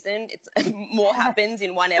Hills season. It's more happens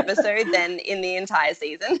in one episode than in the entire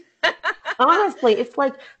season. Honestly, it's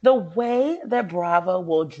like the way that Bravo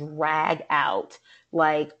will drag out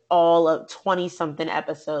like all of 20 something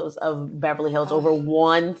episodes of Beverly Hills over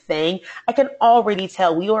one thing. I can already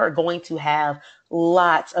tell we are going to have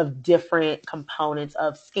lots of different components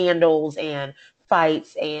of scandals and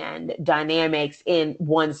fights and dynamics in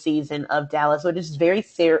one season of Dallas, which is very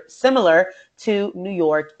similar to New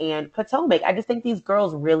York and Potomac. I just think these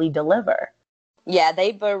girls really deliver. Yeah,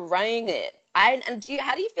 they bring it. How do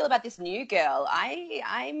you feel about this new girl?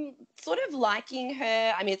 I'm sort of liking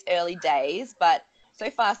her. I mean, it's early days, but so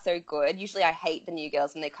far so good. Usually I hate the new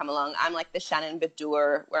girls when they come along. I'm like the Shannon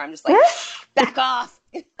Bedour, where I'm just like, back off,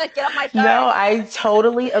 get off my phone. No, I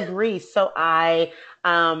totally agree. So I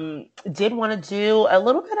did want to do a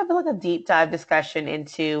little bit of like a deep dive discussion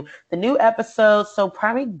into the new episodes. So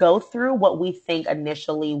probably go through what we think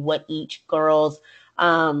initially, what each girl's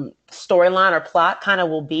storyline or plot kind of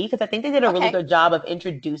will be, because I think they did a really good job of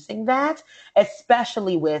introducing that,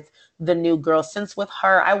 especially with the new girl. Since with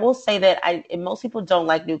her, I will say that most people don't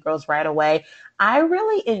like new girls right away. I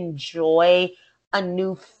really enjoy a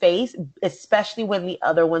new face, especially when the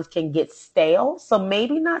other ones can get stale. So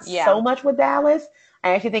maybe not so much with Dallas.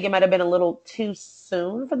 I actually think it might have been a little too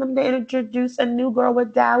soon for them to introduce a new girl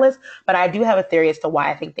with Dallas, but I do have a theory as to why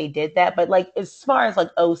I think they did that. But like as far as like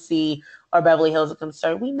OC or Beverly Hills are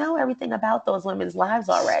concerned, we know everything about those women's lives It's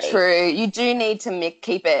already. true. You do need to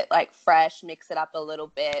keep it like fresh, mix it up a little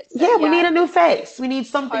bit. So Yeah, we need yeah, a new face. We need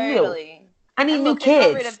something new. totally. I need And new look, they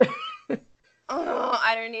got rid of. kids. Oh,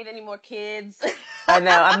 I don't need any more kids. I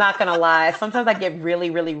know. I'm not gonna lie. Sometimes I get really,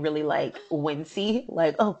 really, really like wincy.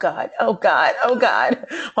 Like, oh God, oh God, oh God,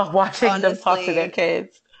 while watching them talk to their Honestly.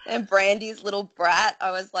 kids. And Brandy's little brat,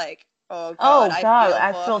 I was like, oh God, Oh I God, feel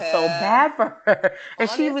I for feel so her. bad for her. And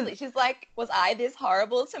she was Honestly, she's like, was I this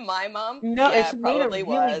horrible to my mom? no, and Yeah, she made a probably really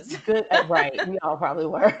was. good. Right, we all probably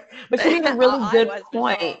were, but she made a really I good was for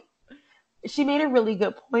point. sure. She made a really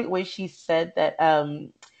good point when she said that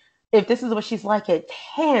if this is what she's like at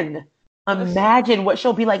 10, imagine what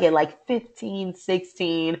she'll be like at like 15,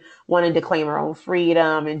 16, wanting to claim her own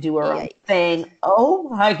freedom and do her own Yikes. thing. Oh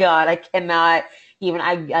my God, I cannot even,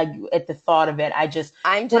 I at the thought of it, I just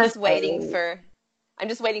I'm want just to waiting say, for I'm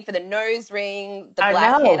just waiting for the nose ring, the I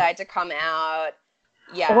black hair know. dye to come out.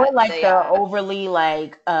 Or Yeah, like the the overly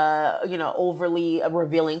like overly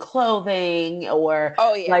revealing clothing, or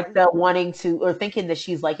oh yeah. like the wanting to or thinking that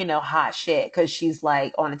she's like hot shit because she's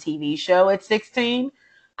like on a TV show at 16.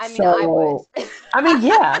 I mean, I would. So I mean,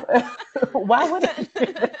 yeah. Why wouldn't you?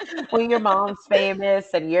 When your mom's famous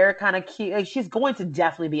and you're kind of cute, like, she's going to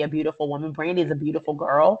definitely be a beautiful woman. Brandy is a beautiful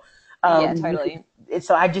girl. Yeah, You totally. could,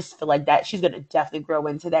 so I just feel like that she's gonna definitely grow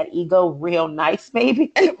into that ego real nice,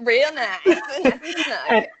 maybe. Real nice. Nice and snug.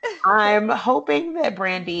 And I'm hoping that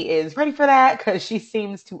Brandy is ready for that because she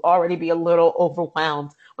seems to already be a little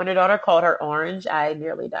overwhelmed. When her daughter called her orange, I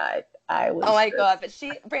nearly died. I Oh was my just, God, but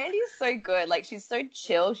Brandy is so good. Like she's so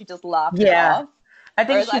chill. She just laughs it yeah. off. I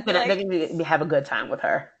think Whereas she's I'd be gonna, they're like, gonna have a good time with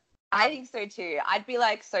her. I think so too. I'd be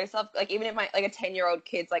like so self like even if my like a 10-year-old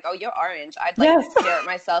kid's like, oh, you're orange. I'd like Yes. stare at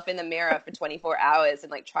myself in the mirror for 24 hours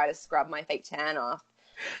and like try to scrub my fake tan off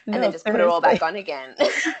and then No, just put it all seriously. back on again.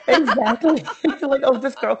 Exactly. You're like, oh,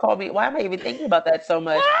 this girl called me. Why am I even thinking about that so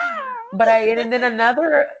much? But and then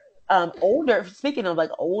another older, speaking of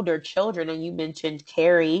like older children, and you mentioned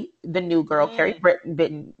Carrie, the new girl, Carrie Mm,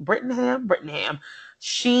 Brittenham.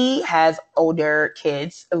 She has older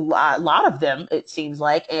kids, a lot of them, it seems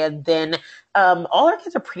like. And then all her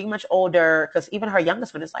kids are pretty much older because even her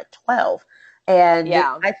youngest one is like 12. And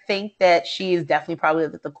yeah. I think that she is definitely probably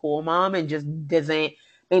the cool mom and just doesn't,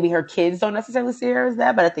 maybe her kids don't necessarily see her as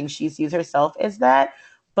that, but I think she sees herself as that.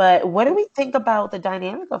 But what do we think about the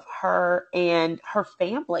dynamic of her and her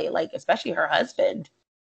family, like especially her husband?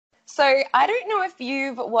 So I don't know if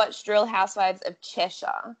you've watched Real Housewives of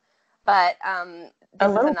Cheshire, but A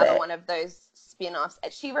this is little another bit. one of those spin-offs.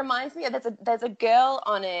 She reminds me of there's a girl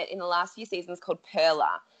on it in the last few seasons called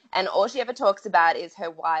Perla, and all she ever talks about is her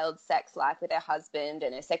wild sex life with her husband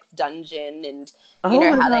and her sex dungeon, and you Oh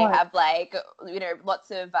know my how they God. have like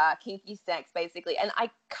lots of kinky sex basically. And I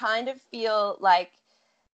kind of feel like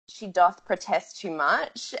she doth protest too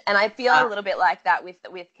much, and I feel a Uh, little bit like that with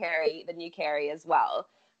Carrie, the new Carrie as well,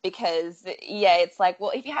 because yeah, it's like,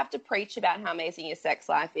 well, if you have to preach about how amazing your sex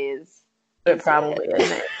life it is probably it?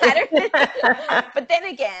 isn't. I don't but then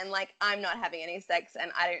again, like I'm not having any sex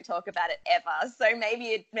and I don't talk about it ever, so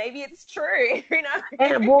maybe it's true.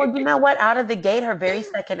 And well, you know what? Out of the gate, her very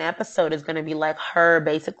second episode is going to be like her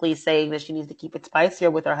basically saying that she needs to keep it spicier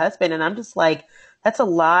with her husband. And I'm just like, that's a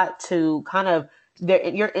lot to kind of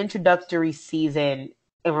your introductory season.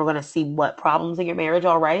 And we're going to see what problems in your marriage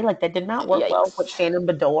already. Like that did not work well with Yikes. Shannon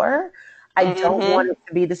Bedore. I don't want Mm-hmm. it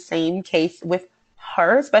to be the same case with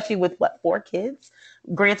her, especially with what, 4 kids?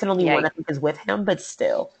 Granted, only one I Yikes. think is with him, but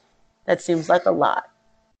still, that seems like a lot.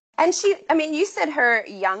 And I mean, you said her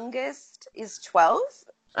youngest is 12.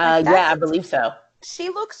 Like Yeah, I that's believe so. she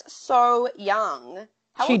looks so young.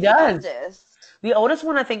 How She old's the does. oldest? The oldest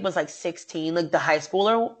one I think was like 16, like the high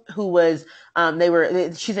schooler who was they were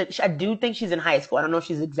I do think she's in high school. I don't know if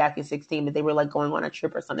she's exactly 16, but they were like going on a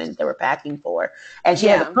trip or something that they were packing for. And she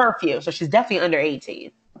has a Yeah. curfew, so she's definitely under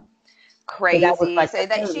 18. So that was Crazy. like the So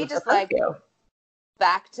that thing, she was the just like curfew.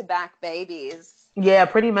 back to back babies. Yeah,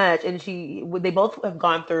 pretty much. And they both have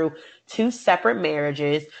gone through 2 separate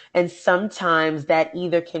marriages. And sometimes that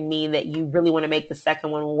either can mean that you really want to make the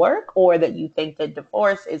second one work or that you think that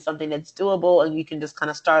divorce is something that's doable and you can just kind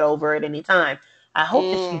of start over at any time. I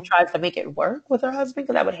hope that she Mm. tries to make it work with her husband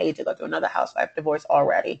because I would hate to go through another housewife divorce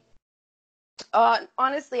already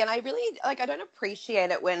Honestly, and I really like I don't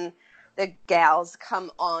appreciate it when the gals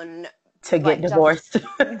come on to get like just divorced.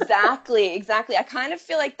 exactly. I kind of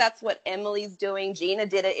feel like that's what Emily's doing. Gina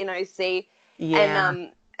did it in OC, and Yeah.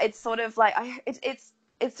 it's sort of like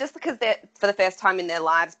it's just because they're, for the first time in their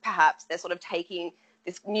lives, perhaps they're sort of taking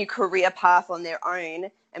this new career path on their own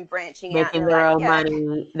and branching out, and Making they're their like, own yeah,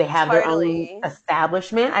 money. They have their own totally.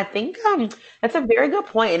 establishment. I think that's a very good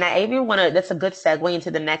point. And I even want to, that's a good segue into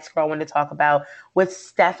the next girl I want to talk about with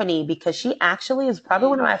Stephanie, because she actually is probably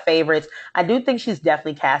one of my favorites. I do think she's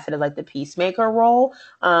definitely casted as like the peacemaker role.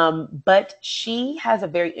 But she has a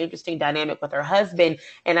very interesting dynamic with her husband.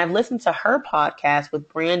 And I've listened to her podcast with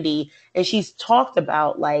Brandy, and she's talked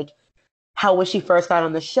about like how when she first got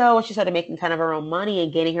on the show and she started making kind of her own money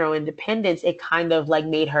and gaining her own independence, it kind of like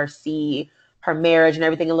made her see her marriage and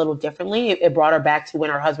everything a little differently. It brought her back to when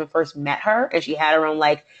her husband first met her and she had her own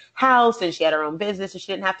like house and she had her own business and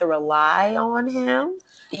she didn't have to rely on him.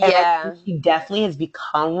 And I think Yeah. she definitely has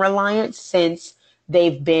become reliant since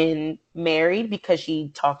they've been married, because she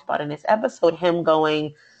talked about in this episode him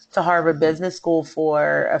going to Harvard Business School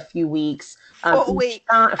for a few weeks, 4 weeks.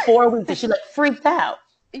 4 weeks, and she like freaked out.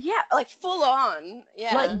 Yeah, like full on. Like,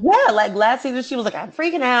 Yeah. yeah, like last season, she was like, I'm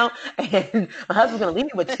freaking out. And my husband's going to leave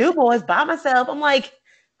me with two boys by myself. I'm like,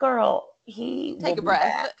 girl, he will Take a be breath.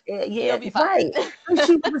 back. You'll Yeah, be right. fine. And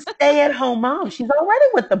she was a stay at home mom. She's already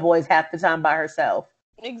with the boys half the time by herself.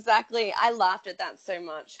 Exactly. I laughed at that so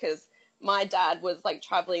much because my dad was like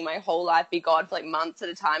traveling my whole life, be gone for like months at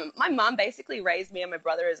a time. My mom basically raised me and my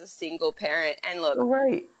brother as a single parent. And look,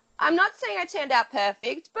 Right. I'm not saying I turned out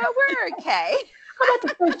perfect, but we're okay. I'm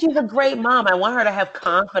about to say she's a great mom. I want her to have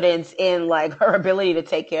confidence in like her ability to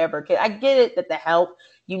take care of her kid. I get it that the help,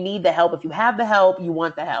 you need the help. If you have the help, you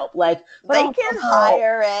want the help. Like, but They also, can girl,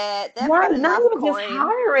 hire it. They've right, got not enough even just coin.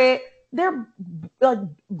 hire it. They're like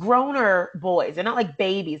growner boys. They're not like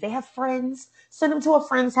babies. They have friends. Send them to a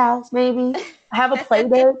friend's house, maybe. Have a play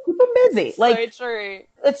date. Keep them busy. Like So true.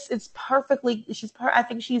 it's perfectly. I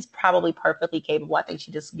think she's probably perfectly capable. I think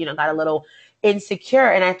she just got a little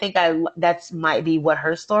insecure, and I think that's might be what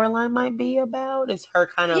her storyline might be about. Is her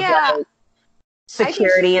kind of Yeah, like I think she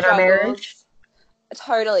security in her marriage. struggles.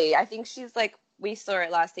 Totally. I think she's like, we saw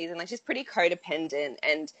it last season, like she's pretty codependent.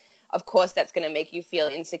 And of course, that's going to make you feel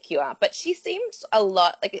insecure. But she seems a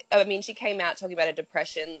lot like, I mean, she came out talking about her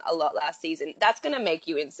depression a lot last season. That's going to make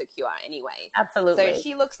you insecure anyway. So Absolutely.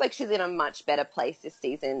 she looks like she's in a much better place this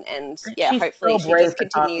season. And yeah, She's hopefully so she brave just for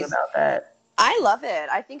talking continues. about that. I love it.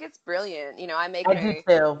 I think it's brilliant. I make I do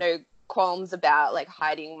too. no qualms about like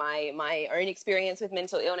hiding my own experience with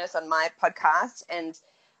mental illness on my podcast, and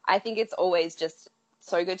I think it's always just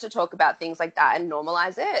so good to talk about things like that and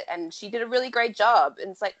normalize it. And she did a really great job. And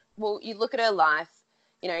it's like, well, you look at her life.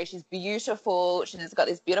 She's beautiful. She's got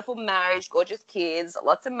this beautiful marriage, gorgeous kids,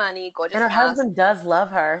 lots of money, And gorgeous her house. husband does love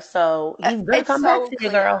her, so he's gonna It's come back so to you,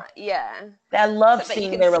 girl. clear. Yeah. I So, love but you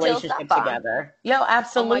seeing can their still relationship suffer. together. Yo, Oh my God, they're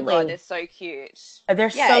absolutely. so cute.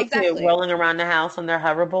 They're Yeah, so cute, exactly. rolling around the house on their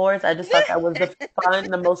hoverboards. I just thought that was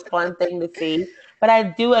the most fun thing to see. But I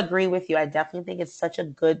do agree with you. I definitely think it's such a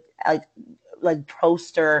good like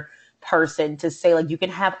poster person to say like you can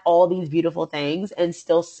have all these beautiful things and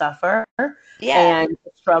still suffer Yeah. and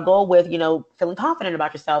struggle with feeling confident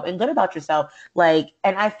about yourself and good about yourself. Like,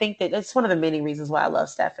 and I think that it's one of the many reasons why I love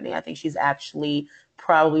Stephanie. I think she's actually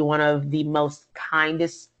probably one of the most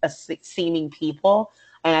kindest seeming people.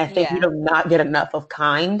 And I think we Yeah. do not get enough of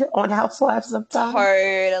kind on Housewives sometimes.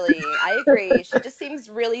 Totally. I agree. She just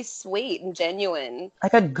seems really sweet and genuine.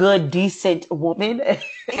 Like a good, decent woman. And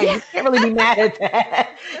Yeah. you can't really be mad at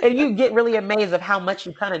that. And you get really amazed of how much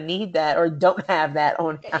you kind of need that or don't have that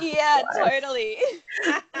on Yeah, Housewives. totally.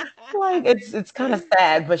 Like it's kind of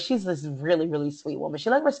sad, but she's this really, really sweet woman. She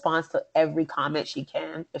like responds to every comment she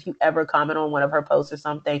can. If you ever comment on one of her posts or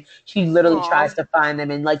something, she literally tries Aw. to find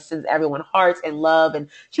them and like sends everyone hearts and love. And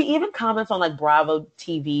she even comments on like Bravo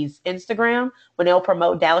TV's Instagram when they'll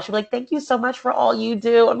promote Dallas. She'll be like, "Thank you so much for all you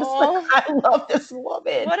do." I'm just like, Oh, I love this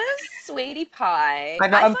woman. what a sweetie pie. I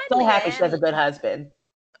know. I I'm find so happy she has a Liam, good husband.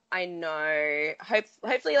 I know.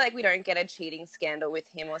 Hopefully, like, we don't get a cheating scandal with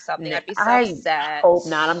him or something. I'd be so I upset. hope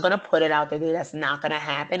not. I'm gonna put it out there that that's not gonna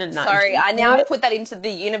happen and not Sorry, jinx I now it. have put that into the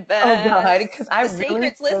Oh God, universe. because I The really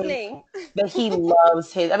secret's think listening. that he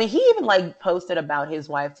loves his. I mean, he even like posted about his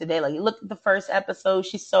wife today. Like, look at the first episode;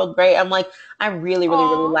 she's so great. I'm like, I really, really,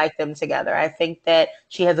 really Aw. like them together. I think that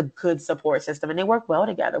she has a good support system, and they work well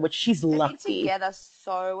together. Which she's They've been lucky, together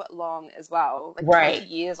so long as well, like 20 right?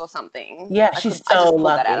 years or something. Yeah, I she's could I so just pulled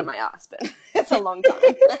that out of lucky. my ass, but it's a long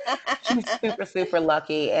time. She's super, super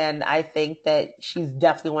lucky, and I think that she's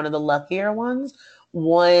definitely one of the luckier ones.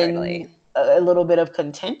 One Totally. a little bit of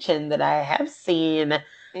contention that I have seen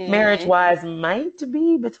marriage Mm. wise might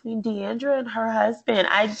be between Deandra and her husband.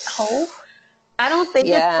 I hope. I don't think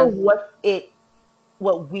it's for Yeah. what it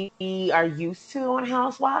what we are used to on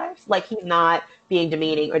Housewives. Like he's not being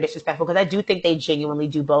demeaning or disrespectful because I do think they genuinely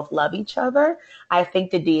do both love each other. I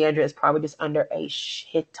think that Deandra is probably just under a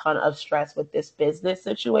shit ton of stress with this business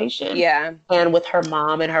situation Yeah. and with her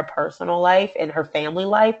mom and her personal life and her family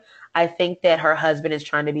life. I think that her husband is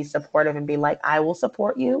trying to be supportive and be like, I will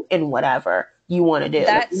support you in whatever you want to do. Like,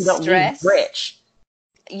 That you don't need stress. rich.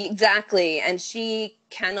 Exactly. And she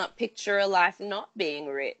cannot picture a life not being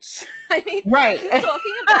rich. I mean, Right. she's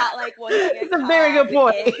talking about like wanting a It's a very car good with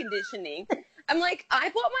point. air conditioning. I'm like, I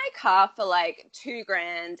bought my car for like 2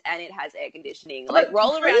 grand and it has air conditioning. Like, But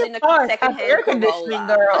roll around Prius in a cars have secondhand air conditioning,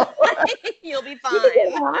 Corolla. girl. You'll be You can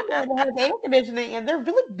get fine. a Honda that has air conditioning, and they're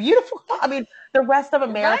really beautiful. I mean, the rest of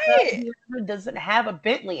America Right. doesn't have a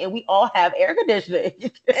Bentley, and we all have air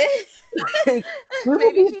conditioning. We will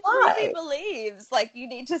Maybe be she truly fine. believes like you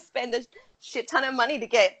need to spend a shit ton of money to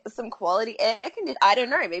get some quality air conditioning. I don't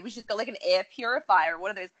know. Maybe she's got like an air purifier or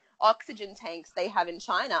one of those oxygen tanks they have in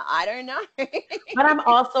China. I don't know. But I'm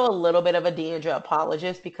also a little bit of a Deandra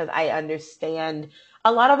apologist because I understand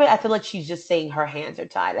a lot of it. I feel like she's just saying her hands are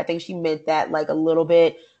tied. I think she meant that like a little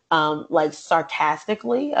bit like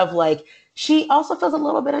sarcastically of like she also feels a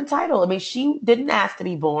little bit entitled. I mean, she didn't ask to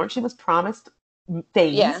be born. She was promised Yeah.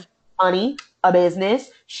 things, money, a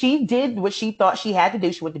business. She did what she thought she had to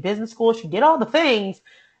do. She went to business school. She did all the things.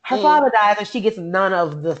 Her Mm, father dies and she gets none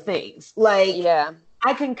of the things. Like yeah.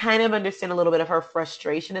 I can kind of understand a little bit of her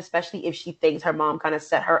frustration, especially if she thinks her mom kind of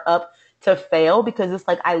set her up to fail because it's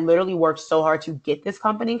like, I literally worked so hard to get this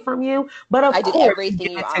company from you, but of I did course you everything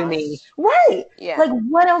give you it to me. asked. Right. Yeah. Like,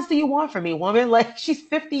 what else do you want from me, woman? Like, she's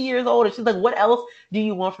 50 years old and she's like, what else do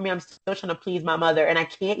you want from me? I'm still trying to please my mother and I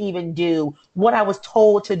can't even do what I was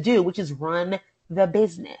told to do, which is run the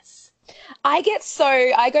business. I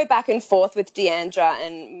go back and forth with Deandra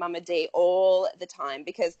and Mama D all the time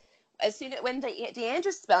because as soon as when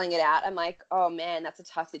Deandra's spelling it out, I'm like, oh man, that's a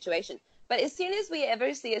tough situation. But as soon as we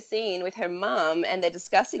ever see a scene with her mum and they're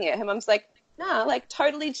discussing it, her mum's like, nah, like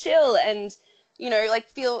totally chill and like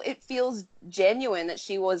it feels genuine that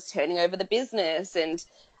she was turning over the business and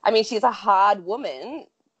I mean she's a hard woman,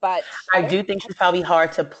 but I do think she's probably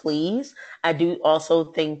hard to please. I do also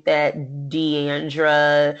think that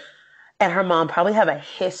Deandra and her mom probably have a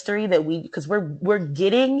history that because we're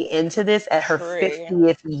getting into this at her true.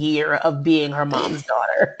 50th year of being her mom's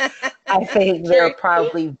daughter. I think there are True.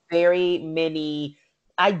 probably very many.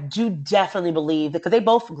 I do definitely believe because they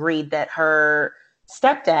both agreed that her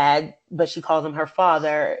stepdad, but she calls him her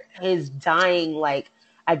father, his dying like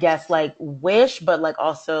I guess like wish, but like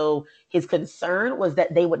also his concern was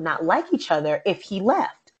that they would not like each other if he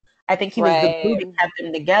left. I think he was the glue that Right. kept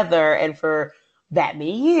them together, and for that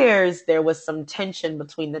many years, there was some tension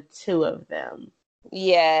between the two of them.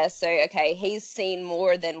 Yeah, so okay, he's seen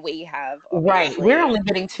more than we have, Right. We're obviously. only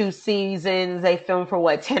getting 2 seasons. They film for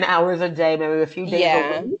what, 10 hours a day, maybe a few days a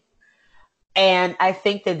Yeah, week. And I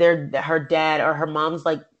think that her dad or her mom's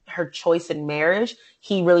like her choice in marriage.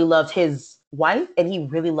 He really loved his wife and he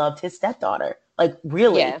really loved his stepdaughter. Like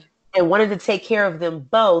really. yeah, And wanted to take care of them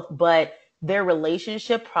both, but their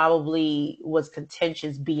relationship probably was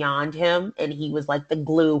contentious beyond him and he was like the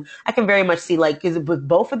glue. I can very much see like cuz with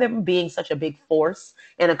both of them being such a big force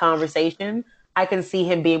in a conversation, I can see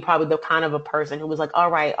him being probably the kind of a person who was like, all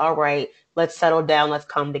right, let's settle down, let's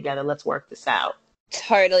come together, let's work this out.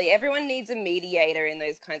 totally. Everyone needs a mediator in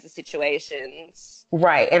those kinds of situations.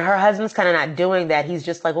 Right. And her husband's kind of not doing that. He's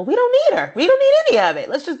just like, well, we don't need her. We don't need any of it.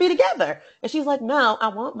 Let's just be together. And she's like, no, I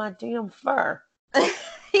want my damn fur.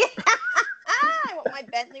 Yeah. I want my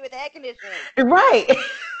Bentley with air conditioning. Right.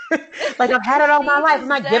 Like I've had it all my He life. I'm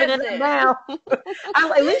not giving it deserves up it. now.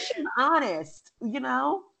 At least she's honest, you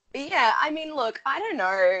know? Yeah, I mean, look, I don't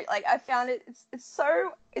know. Like, I found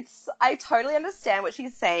I totally understand what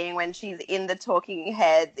she's saying when she's in the Talking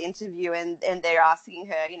Heads interview and they're asking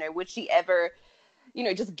her, would she ever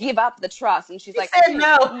just give up the trust. And she's She like, said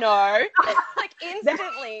no. no. Like That-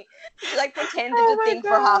 instantly. She like pretended oh to my think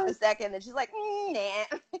for half God. a second and she's like, nah.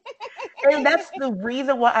 And that's the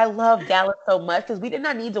reason why I love Dallas so much because we did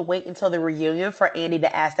not need to wait until the reunion for Andy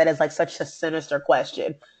to ask that as like such a sinister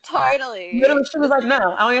question. Totally. Literally, she was like, "No,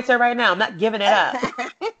 I'll answer it right now. I'm not giving it up."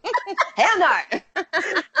 Hell no.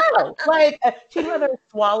 No, like she'd rather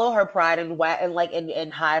swallow her pride and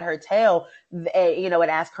and hide her tail, and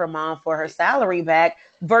ask her mom for her salary back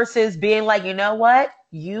versus being like, you know what,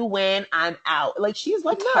 you win, I'm out. Like she's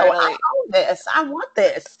like, no, I Totally. own this. I want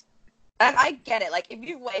this. And I get it. Like if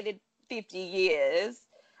you've waited 50 years,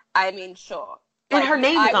 I mean, sure. And Like her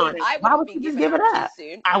name is on it. I Why wouldn't would be she just given give it up too up?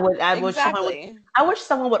 soon. I wish someone would. Exactly. I wish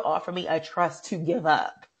someone would offer me a trust to give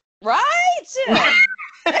up. Right?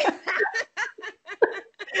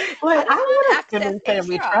 I Like, I just want want a access Simmons and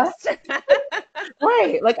Family Trust. trust.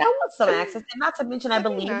 Right. Like, I want some access. And not to mention, I Like,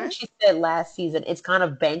 believe what she said last season, it's kind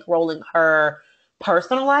of bankrolling her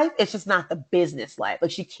personal life. It's just not the business life.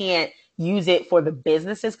 Like, she can't use it for the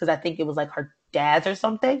businesses because I think it was like her dad's or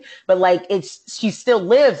something. But like, she still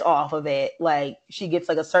lives off of it. Like, she gets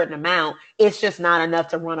like a certain amount. It's just not enough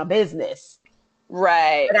to run a business.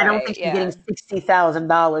 right, But I don't right, think she's getting yeah.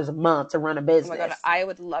 $60,000 a month to run a Oh my God, business. I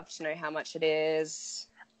would love to know how much it is.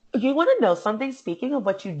 You want to know something? Speaking of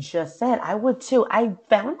what you just said, I would too. I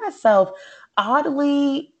found myself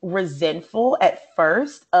oddly resentful at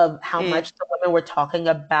first of how Mm, much the women were talking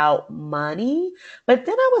about money. But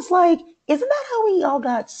then I was like, isn't that how we all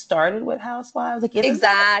got started with Housewives? Like, isn't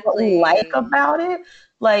that what we like exactly. about it?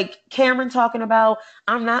 Like Cameron talking about,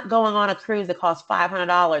 I'm not going on a cruise that costs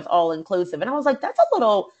 $500 all inclusive. And I was like, that's a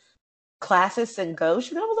little classist and gauche.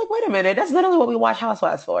 And I was like, wait a minute, that's literally what we watch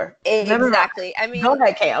Housewives for. No, no, no. Exactly. I Go mean,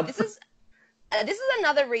 ahead, Cam. this is this is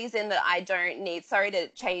another reason that I don't need. Sorry to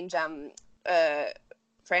change uh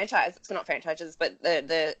franchise. It's not franchises, but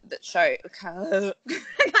the show. Can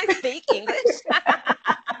I speak English?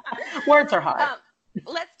 Words are hard. um,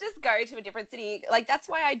 let's just go to a different city. Like that's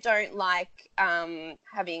why I don't like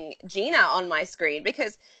having Gina on my screen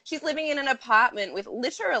because she's living in an apartment with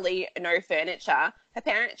literally no furniture.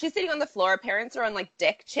 She's sitting on the floor. Her parents are on like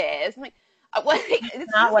deck chairs. I'm like,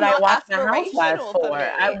 this is Not just what I not watch the Housewives aspirational for for.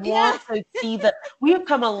 I me. Yeah. want to see we have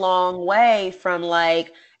come a long way from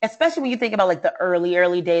like, especially when you think about like the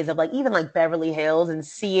early days of like even like Beverly Hills and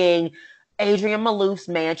seeing Adrienne Malouf's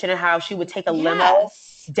mansion and how she would take a limo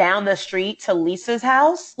Yes. down the street to Lisa's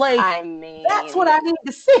house. Like, I that's what mean, I need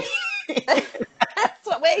to see. that's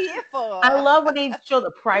what we're here I for. love when they show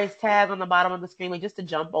the price tag on the bottom of the screen, like just to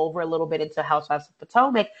jump over a little bit into Housewives of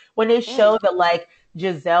Potomac, when they Mm, showed that like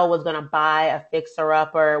Giselle was gonna buy a fixer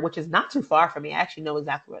upper, which is not too far from me. I actually know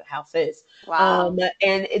exactly where the house is. wow.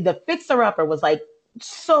 And the fixer upper was like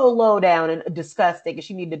so low down and disgusting, and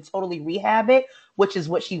she needed to totally rehab it, which is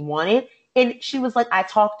what she wanted. And she was like, I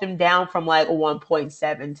talked him down from like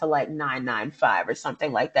 1.7 to like 995 or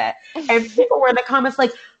something like that. And people were in the comments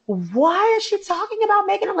like, why is she talking about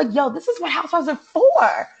making them like, yo, this is what housewives are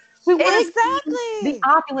for. We want to see the Exactly.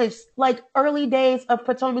 opulence, like early days of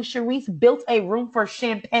Potomac. Sharice built a room for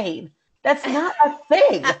champagne. That's not a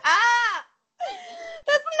thing.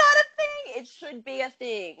 That's not a thing. It should be a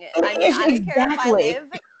thing. I mean, I don't care if I Exactly.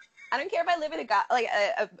 live. I don't care if I live in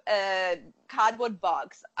a cardboard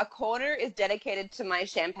box. A corner is dedicated to my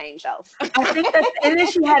champagne shelf. I think that, and then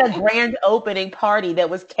she had a grand opening party that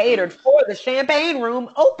was catered for the champagne room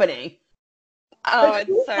opening. Oh, Like, it's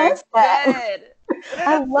who so does that? good.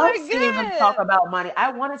 I It's love so seeing them talk good. about money.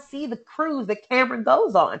 I want to see the cruise that Cameron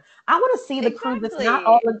goes on. I want to see the cruise that's not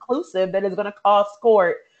all Exactly. inclusive that is going to cost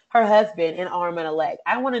Squirt, her husband, an arm and a leg.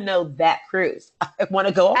 I want to know that cruise. I want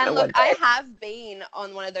to go on And it look, one I day. have been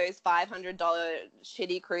on one of those $500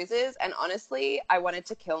 shitty cruises, and honestly, I wanted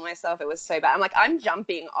to kill myself. It was so bad. I'm like, I'm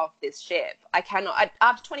jumping off this ship. I cannot.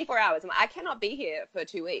 After 24 hours, I'm like, I cannot be here for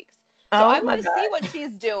 2 weeks. So I Oh my want to see God. what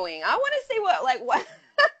she's doing. I want to see what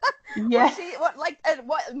Yes.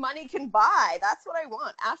 what money can buy. That's what I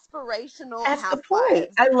want. Aspirational That's the point.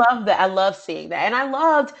 housewives. I love that. I love seeing that. And I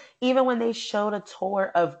loved even when they showed a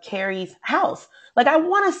tour of Carrie's house. Like, I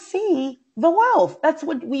want to see the wealth. That's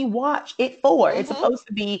what we watch it for. It's Mm-hmm. supposed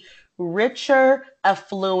to be richer,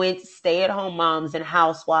 affluent, stay at home moms and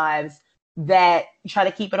housewives that try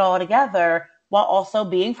to keep it all together while also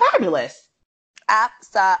being fabulous.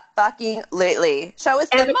 Absolutely. Show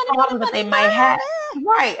us the And the money, money, problems that they money, might have.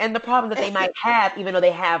 Right. And the problems that they money. might have, even though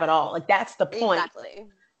they have it all. Like, that's the point. Exactly.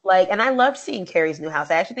 Like, and I loved seeing Carrie's new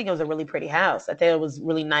house. I actually think it was a really pretty house. I think it was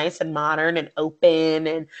really nice and modern and open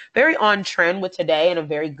and very on trend with today and a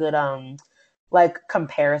very good like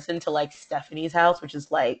comparison to like Stephanie's house, which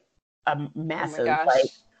is like a Oh my massive like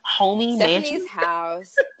gosh. homey Stephanie's mansion.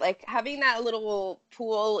 house, like having that little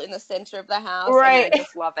pool in the center of the house. I mean, I Right.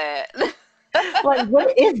 just love it. Like,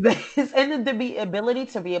 what is this? And then the ability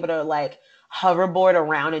to be able to like hoverboard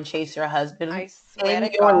around and chase your husband I swear in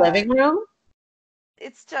to your living God. room.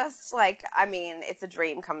 It's just like, I mean, it's a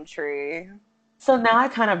dream come true. So now I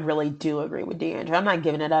kind of really do agree with Deandra. I'm not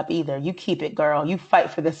giving it up either. You keep it, girl. You fight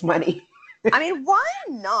for this money. I mean, why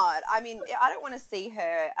not? I mean, I don't want to see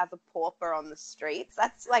her as a pauper on the streets.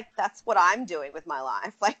 That's what I'm doing with my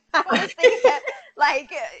life. Like, I want to see her,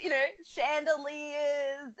 like,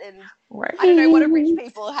 chandeliers and I don't know what do rich Right.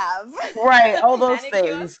 people have. Right. All those Manicure.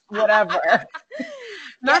 things. Whatever.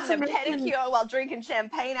 Not Getting to a mention, pedicure while drinking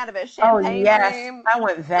champagne out of a oh, champagne yes, room. I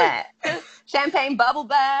want that. Champagne bubble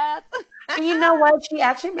bath. And you know what? She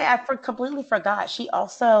actually, I completely forgot. She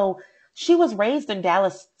also she was raised in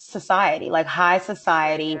Dallas society, like high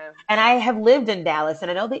society. Yeah. And I have lived in Dallas, and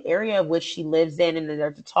I know the area of which she lives in, and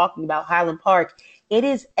they're talking about Highland Park. It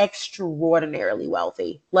is extraordinarily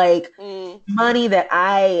wealthy. Like Mm. money that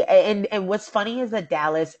and what's funny is that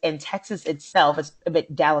Dallas and Texas itself,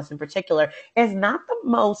 but Dallas in particular, is not the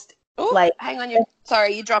most Oh, like. hang on.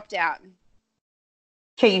 Sorry, you dropped out.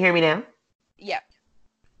 Can you hear me now? Yep.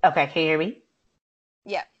 Okay, can you hear me?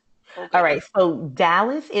 Yep. All All good. right. So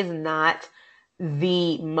Dallas is not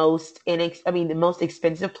the most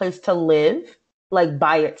expensive place to live, like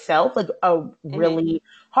by itself. Like a Mm-hmm. really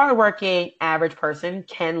hardworking average person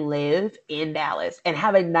can live in Dallas and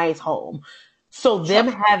have a nice home. So them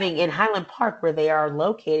Sure. having in Highland Park where they are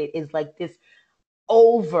located is like this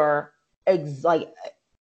over like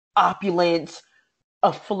opulent,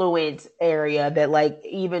 affluent area that like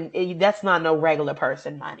that's not no regular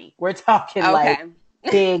person money. We're talking like Okay.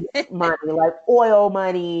 big money, like oil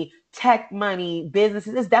money, tech money,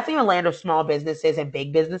 businesses. It's definitely a land of small businesses and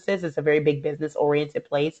big businesses. It's a very big business oriented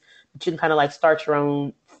place. But you can kind of like start your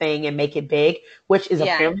own thing and make it big, which is Yeah.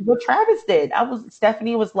 apparently what Travis did.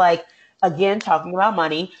 Stephanie was like, again, talking about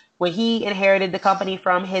money. When he inherited the company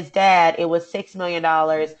from his dad, it was $6 million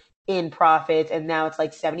in profits, and now it's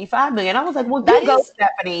like 75 million. I was like, well, That you go, is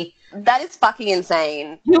Stephanie. that is fucking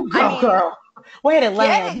insane. You I go, mean, girl. Where did it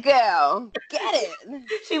get it, land? girl. Get it.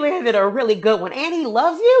 She landed a really good one. And he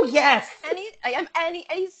loves you? Yes. And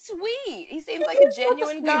he's sweet. He seems He like a is such a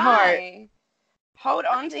genuine sweetheart. guy. Hold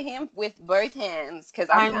on to him with both hands, because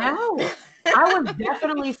I'm I kind know. of. I was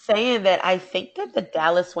definitely saying that I think that the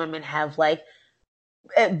Dallas women have like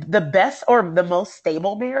the best or the most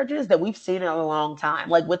stable marriages that we've seen in a long time.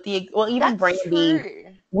 Like even That's Brandy,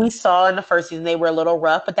 true. we saw in the first season they were a little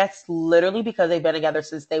rough, but that's literally because they've been together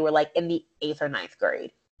since they were like in the eighth or ninth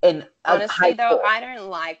grade in high Honestly, though, school. I don't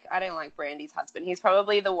like Brandy's husband. He's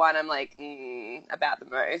probably the one I'm like about the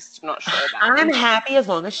most. Not sure about I'm him. happy as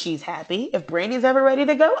long as she's happy. If Brandy's ever ready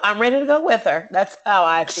to go, I'm ready to go with her. That's how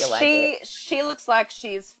I feel like it. She looks like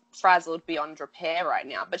she's frazzled beyond repair right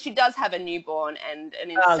now, but she does have a newborn and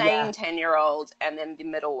an Oh yeah, insane 10-year-old and then the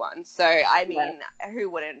middle one. So I yeah. mean, who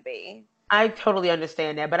wouldn't be? I totally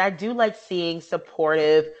understand that, but I do like seeing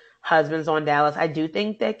supportive husbands on Dallas. I do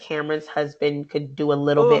think that Cameron's husband could do a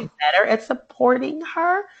little bit Oh, better at supporting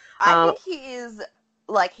her. I Um, think he is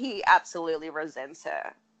like he absolutely resents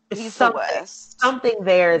her. He's the something worst. something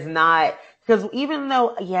there is not because even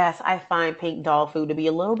though yes, I find pink dog food to be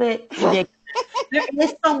a little bit ridiculous. There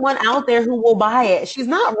is someone out there who will buy it. She's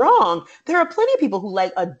not wrong. There are plenty of people who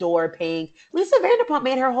like adore pink. Lisa Vanderpump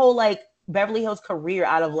made her whole like Beverly Hills career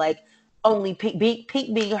out of like only pink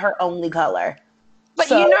being her only color. But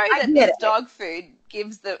So you know I that get this it. dog food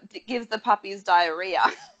gives the puppies diarrhea.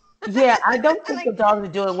 Yeah, I don't think the Like dogs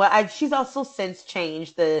are doing well. She's also since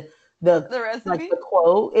changed the the like recipe. the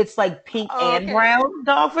quote. It's like pink Oh, and okay. brown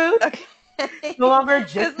dog food. Okay. No longer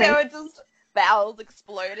just Because there pink. were just bowels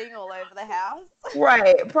exploding all over the house.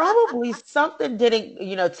 Right. Probably something didn't,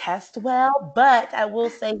 test well, but I will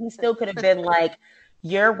say he still could have been like,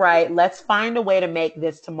 you're right. Let's find a way to make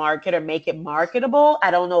this to market or make it marketable.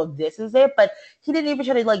 I don't know if this is it, but he didn't even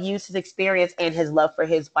try to like use his experience and his love for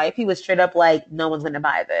his wife. He was straight up like, no one's going to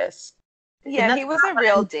buy this. And Yeah, that's he was not a what I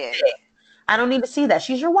real need to dick. see. I don't need to see that.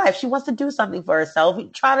 She's your wife. She wants to do something for herself.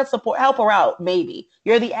 Try to help her out, maybe.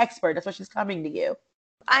 You're the expert. That's why she's coming to you.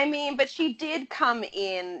 I mean, but she did come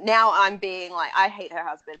in. Now I'm being like, I hate her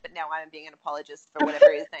husband, but now I'm being an apologist for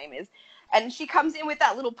whatever his name is. And she comes in with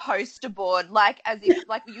that little poster board, like as if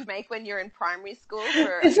like you make when you're in primary school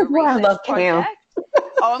for This is your why I love research Cam. project.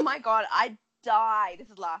 Oh my god, I died. This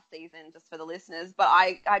is last season, just for the listeners, but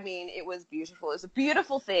I mean, it was beautiful. It was a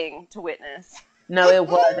beautiful thing to witness. No, it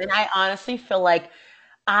was. And I honestly feel like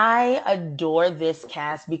I adore this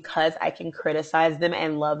cast because I can criticize them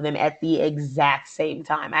and love them at the exact same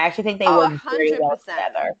time. I actually think they Oh, work very well 100%.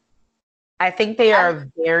 together. I think they are And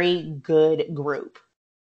a very good group.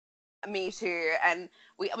 me too. And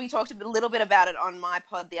we talked a little bit about it on my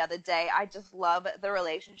pod the other day. I just love the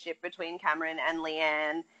relationship between Cameron and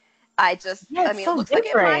Leanne. Yeah, I it's mean, it so looks like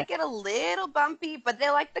it different. might get a little bumpy, but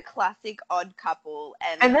they're like the classic odd couple,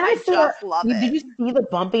 and And then I I see just love did it. you see the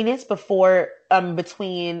bumpiness before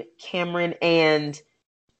between Cameron and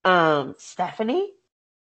Stephanie?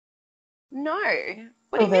 No,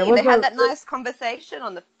 what do So you there mean? was They had that nice conversation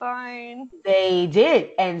on the phone. they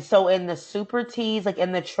did. And so in the super tease, like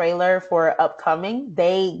in the trailer for upcoming,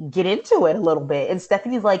 they get into it a little bit. And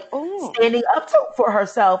Stephanie's like Oh, standing up for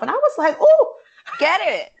herself. And I was like, oh, get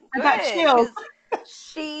it? I got Good, chills. because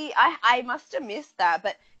I must have missed that,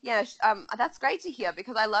 but yeah, that's great to hear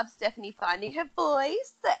because I love Stephanie finding her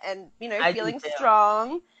voice and I do feeling too.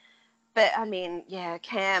 strong. But I mean, yeah,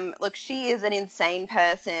 Cam, look, she is an insane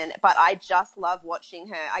person, but I just love watching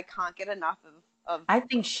her. I can't get enough of I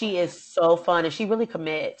think she is so fun and she really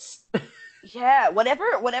commits. yeah,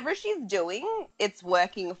 whatever she's doing, it's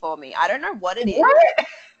working for me. I don't know what it is, What?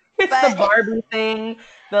 It's the but Barbie thing,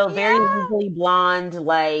 the very yeah, legally blonde,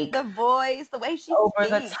 like the voice, the way she over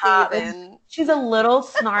the speaks, top. even. She's a little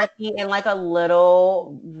snarky and like a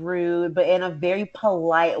little rude, but in a very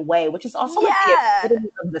polite way, which is also like the Yeah, epitome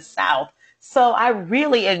of the South. So I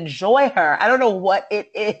really enjoy her. I don't know what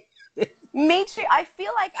it is. me too. I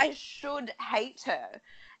feel like I should hate her,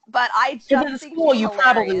 but I Because just in think school, she's you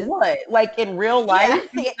probably hilarious. would. Like in real life, Yeah,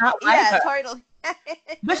 you would not like yeah, her. totally.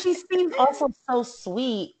 But she seems also so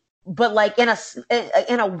sweet, but like in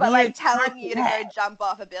a But weird, like telling snarky you to way. go jump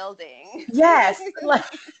off a building. Yes, like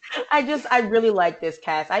I really like this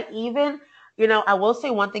cast. I even, I will say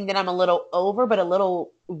one thing that I'm a little over, but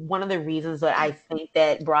one of the reasons that I think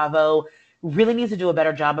that Bravo really needs to do a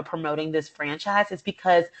better job of promoting this franchise is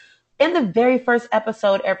because in the very first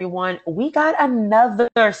episode, everyone, we got another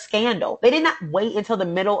scandal. They did not wait until the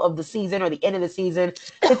middle of the season or the end of the season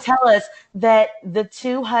to tell us that the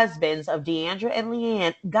two husbands of Deandra and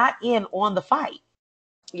Leanne got in on the fight.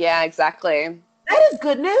 Yeah, exactly. That is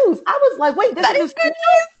good news. I was like, wait, there's a That new is scandal? good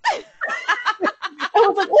news. I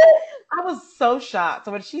was like, oh, I was so shocked.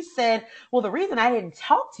 So when she said, well, the reason I didn't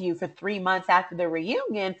talk to you for 3 months after the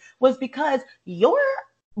reunion was because your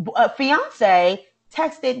fiance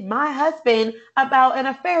texted my husband about an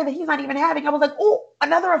affair that he's not even having. I was like, oh,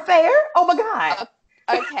 another affair? Oh my God. Uh,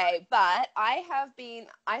 okay, but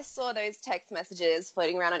I saw those text messages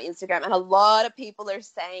floating around on Instagram, and a lot of people are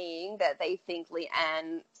saying that they think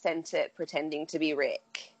Leanne sent it pretending to be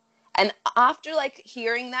Rick. And after like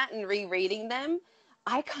hearing that and rereading them,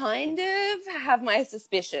 I kind of have my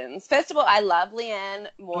suspicions. First of all, I love Leanne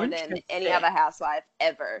more than any Interesting. other housewife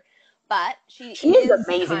ever. But she She is is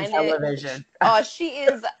amazing kind of, television. oh, she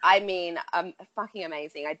is, I mean, fucking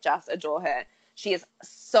amazing. I just adore her. She is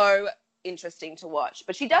so interesting to watch.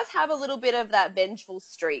 But she does have a little bit of that vengeful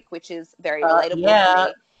streak, which is very relatable for Yeah,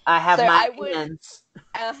 me. I have So my I would, opinions.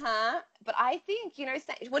 but I think,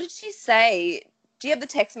 what did she say? Do you have the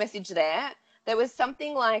text message there? There was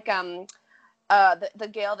something like, the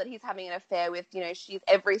girl that he's having an affair with, she's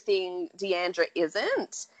everything Deandra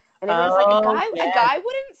isn't. And everyone's like, a Oh, guy, a yeah. guy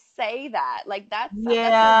wouldn't say that. Like that's a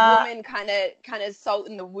Yeah, woman kind of salt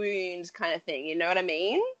in the wound kind of thing. You know what I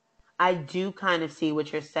mean? I do kind of see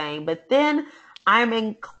what you're saying, but then I'm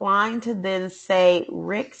inclined to then say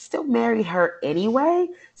Rick still married her anyway.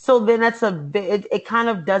 So then that's it kind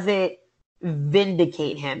of doesn't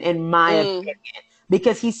vindicate him, in my Mm, opinion,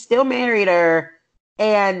 because he still married her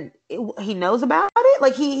and he knows about it.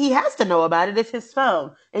 Like he has to know about it. It's his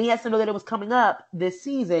phone, and he has to know that it was coming up this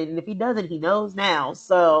season. And if he doesn't, he knows now.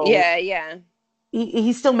 So yeah, yeah.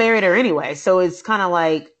 he still married her anyway. So it's kind of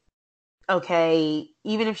like, okay,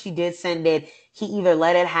 even if she did send it, he either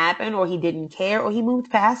let it happen or he didn't care or he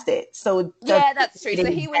moved past it. So it doesn't Yeah, that's true. make it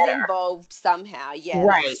So any he was better. involved somehow. Yeah,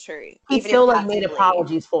 Right. that's true. He Even if still like made passively.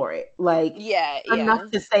 apologies for it. Like Yeah, enough yeah.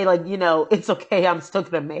 to say like, it's okay, I'm still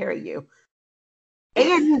gonna marry you. And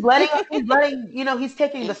he's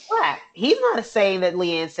taking the slack. He's not saying that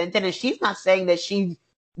Leanne sent it, and she's not saying that she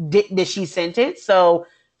sent it. So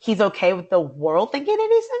he's okay with the world thinking that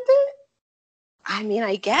he sent it. I mean,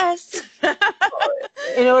 I guess.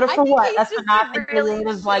 In order I for think what? he's Us to just not a think that really Leanne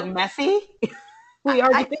is like chill. messy? I, We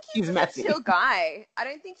already I think think he's she's just a messy. chill guy. I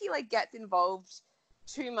don't think he like gets involved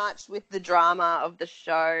too much with the drama of the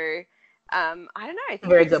show. I don't know. I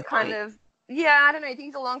think Very he's good kind point. of yeah. I don't know. I think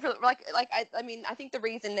he's along for I mean, I think the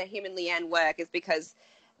reason that him and Leanne work is because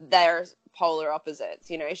they're polar opposites.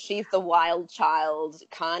 She's the wild child,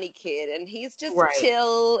 carny kid, and he's just Right.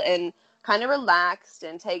 chill and kind of relaxed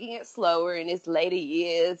and taking it slower in his later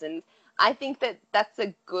years. And I think that that's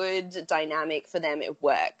a good dynamic for them. It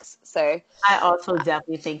works. So I also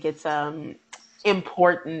definitely think it's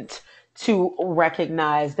important to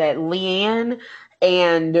recognize that Leanne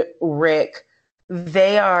and Rick,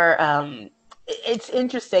 they are it's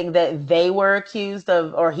interesting that they were accused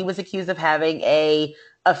of, or he was accused of having a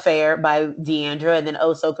affair by Deandra, and then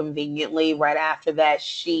oh so conveniently right after that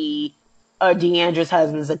Deandra's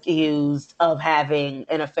husband's accused of having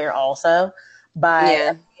an affair also by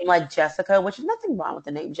yeah. like Jessica, which is nothing wrong with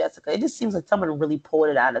the name Jessica. It just seems like someone really pulled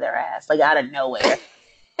it out of their ass, like out of nowhere.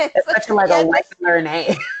 it's It's a, such a, like a yeah, regular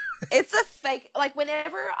name. it's a fake. Like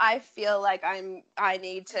whenever I feel like I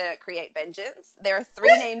need to create vengeance, there are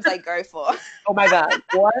three names I go for. Oh my God,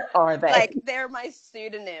 what are they? Like they're my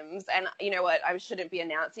pseudonyms, and you know what? I shouldn't be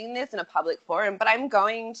announcing this in a public forum, but I'm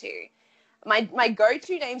going to. My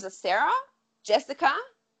go-to names are Sarah, Jessica,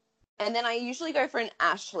 And then I usually go for an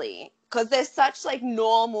Ashley because they're such like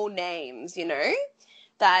normal names,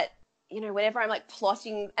 that whenever I'm like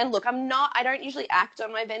plotting, and look, I don't usually act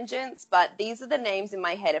on my vengeance, but these are the names in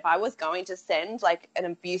my head. If I was going to send like an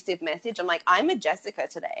abusive message, I'm like, I'm a Jessica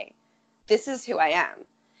today. This is who I am.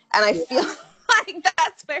 And I feel like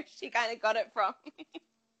that's where she kind of got it from.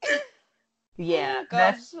 Yeah, Oh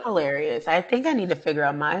that's gosh. hilarious. I think I need to figure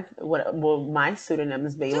out what will my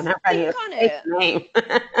pseudonyms be Just whenever I need think a on fake it. name.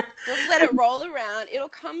 Just let it roll around. It'll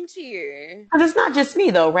come to you. Because it's not just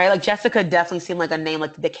me though, right? Like Jessica definitely seemed like a name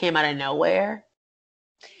like that came out of nowhere.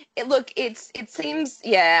 It seems,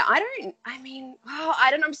 yeah, I don't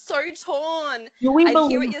know, I'm so torn. Do we I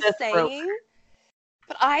hear what believe you're this, Brooke? saying,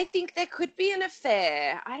 but I think there could be an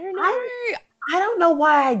affair. I don't I know. I don't know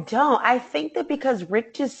why I don't. I think that because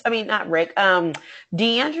Rick just, I mean, not Rick,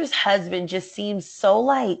 Deandra's husband just seems so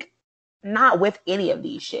like not with any of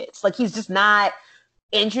these shits. Like he's just not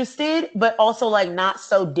interested, but also like not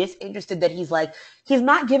so disinterested that he's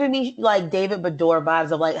not giving me like David Bador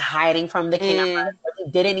vibes of like hiding from the camera. Mm, Like,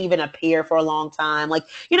 he didn't even appear for a long time. Like,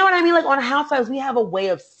 you know what I mean? Like on Housewives, we have a way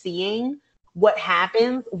of seeing what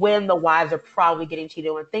happens when the wives are probably getting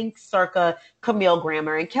cheated on. Think circa Camille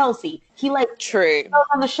Grammer and Kelsey. He like true. goes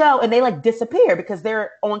on the show and they like disappear because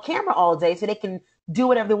they're on camera all day so they can do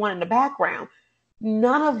whatever they want in the background.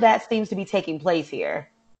 None of that seems to be taking place here.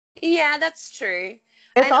 Yeah, that's true.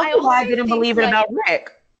 It's And I also why also I didn't think believe it like, about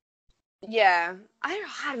Rick. yeah, I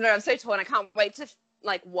don't know. I'm so torn. I can't wait to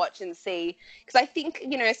like watch and see, because I think,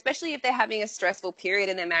 especially if they're having a stressful period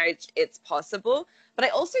in their marriage, it's possible. But I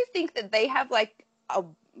also think that they have like a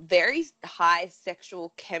very high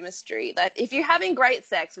sexual chemistry. That if you're having great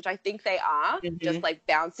sex, which I think they are, just Hmm. like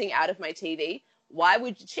bouncing out of my TV, why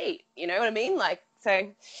would you cheat? You know what I mean? Like,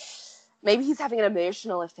 so maybe he's having an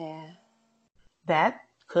emotional affair. That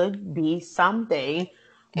could be something,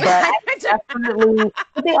 but I I don't definitely.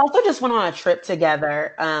 But they also just went on a trip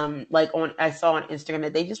together. Like on I saw on Instagram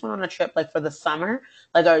that they just went on a trip like for the summer,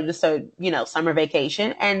 like or just a summer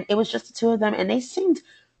vacation, and it was just the two of them, and they seemed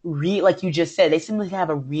like you just said, they seem to have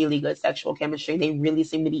a really good sexual chemistry. They really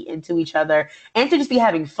seem to be into each other and to just be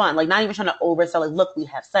having fun, like not even trying to oversell. Like, look, we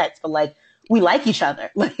have sex, but like we like each other,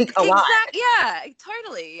 like a lot. Exact. Yeah,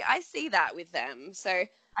 totally. I see that with them. So I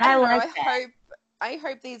I don't know. like I that. hope. I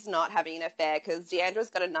hope he's not having an affair, because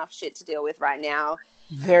Deandra's got enough shit to deal with right now.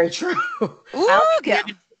 Very true. I don't Ooh, think girl. Deandra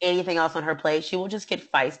has anything else on her plate. She will just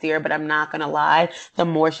get feistier, but I'm not gonna lie. The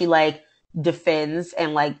more she like defends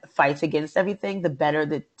and like fights against everything, the better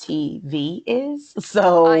the TV is. I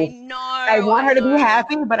So know. I want I her to be know.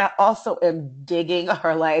 happy, but I also am digging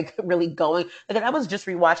her like really going. Like I was just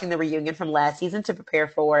rewatching the reunion from last season to prepare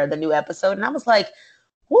for the new episode, and I was like,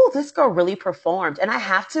 "Whoa, this girl really performed." And I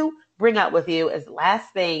have to bring up with you as the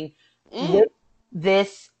last thing Mm. with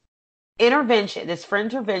this intervention, this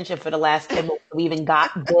friend intervention for the last 10 minutes, we even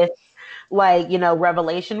got this like,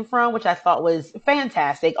 revelation from, which I thought was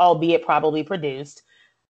fantastic, albeit probably produced.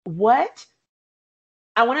 What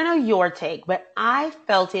I want to know your take, but I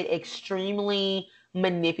felt it extremely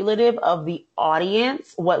manipulative of the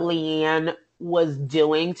audience, what Leanne was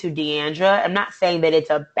doing to Deandra. I'm not saying that it's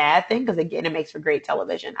a bad thing because again, it makes for great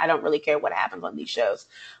television. I don't really care what happens on these shows.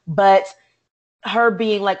 But her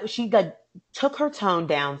being like she like took her tone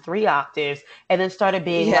down 3 octaves and then started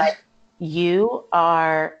being like, Yeah. you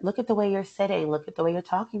are look at the way you're sitting, look at the way you're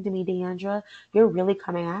talking to me, Deandra. You're really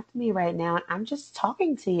coming after me right now, and I'm just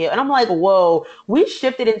talking to you. And I'm like, whoa, we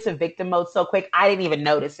shifted into victim mode so quick I didn't even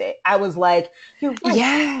notice it. I was like, you're right.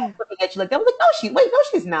 Yeah. Looking at you like that. I was like, no, no,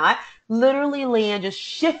 she's not. Literally, Leanne just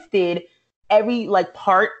shifted every like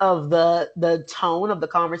part of the tone of the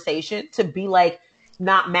conversation to be like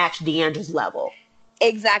not match Deandra's level.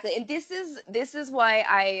 Exactly. And this is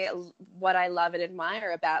why what I love and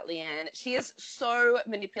admire about Leanne. She is so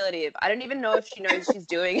manipulative. I don't even know if she knows she's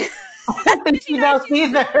doing it. I don't think But she she knows knows she's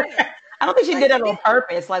either. doing it. I don't think she Like, did it on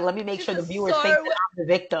purpose. Like, let me make she's sure the just viewers think that I'm the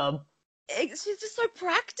victim. she's just so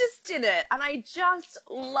practiced in it, and I just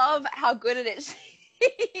love how good at it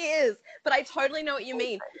she is. But I totally know what you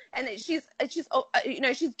mean. And she's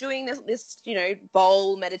doing this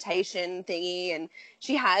bowl meditation thingy, and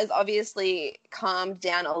she has obviously calmed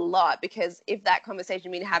down a lot, because if that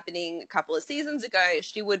conversation had been happening a couple of seasons ago,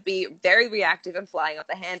 she would be very reactive and flying off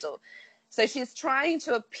the handle. So she's trying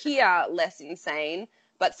to appear less insane,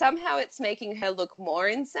 but somehow it's making her look more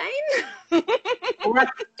insane. Right.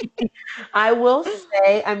 I will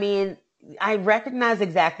say, I mean, I recognize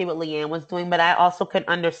exactly what Leanne was doing, but I also could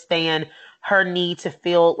understand her need to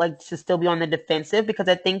feel like to still be on the defensive because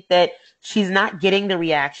I think that she's not getting the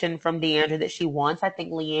reaction from Deandra that she wants. I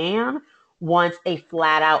think Leanne wants a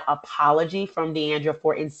flat out apology from Deandra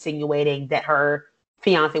for insinuating that her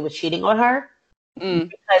fiance was cheating on her.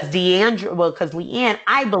 Mm. Because Leanne,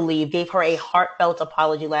 I believe, gave her a heartfelt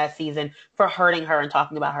apology last season for hurting her and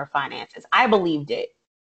talking about her finances. I believed it.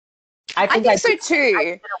 I think so I too.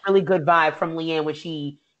 get a really good vibe from Leanne when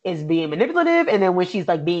she is being manipulative and then when she's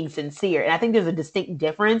like being sincere. And I think there's a distinct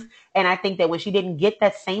difference. And I think that when she didn't get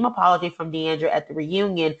that same apology from Deandra at the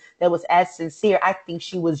reunion that was as sincere, I think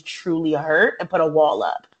she was truly hurt and put a wall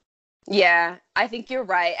up. Yeah, I think you're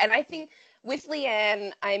right. And I think with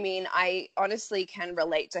Leanne, I mean, I honestly can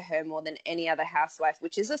relate to her more than any other housewife,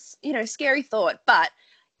 which is a scary thought. But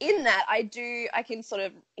in that, I can sort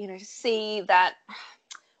of, see that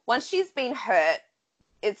once she's been hurt,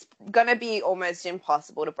 it's going to be almost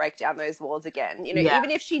impossible to break down those walls again. Yeah.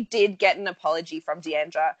 Even if she did get an apology from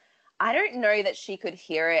Deandra, I don't know that she could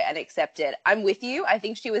hear it and accept it. I'm with you. I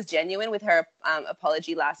think she was genuine with her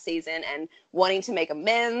apology last season and wanting to make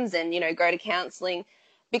amends and, go to counseling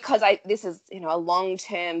because this is, a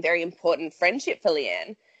long-term, very important friendship for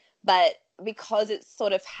Leanne. But because it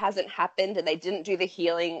sort of hasn't happened and they didn't do the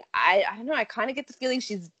healing, I don't know. I kind of get the feeling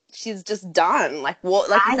she's just done. Like you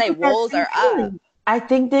I say, get that walls same are up. feeling. I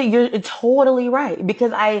think that you're totally right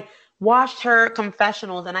because I watched her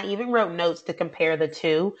confessionals and I even wrote notes to compare the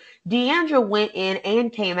two. Deandra went in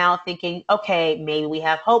and came out thinking, okay, maybe we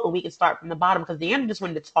have hope and we can start from the bottom because Deandra just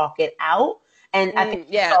wanted to talk it out. And I think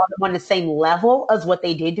she saw Yeah. them on the same level as what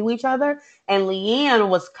they did to each other. And Leanne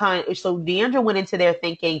was so Deandra went into there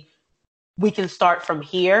thinking, we can start from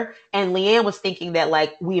here. And Leanne was thinking that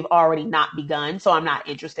like we've already not begun, so I'm not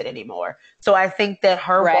interested anymore. So I think that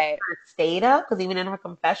her wall Right. kind of stayed up because even in her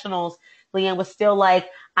confessionals, Leanne was still like,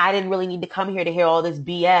 I didn't really need to come here to hear all this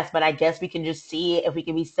BS, but I guess we can just see it if we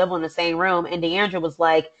can be civil in the same room. And Deandra was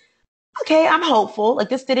like, okay, I'm hopeful. Like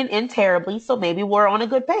this didn't end terribly, so maybe we're on a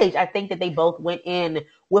good page. I think that they both went in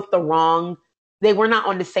with the wrong. They were not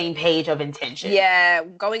on the same page of intention. Yeah,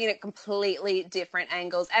 going in at completely different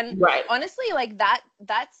angles. And Right. honestly, like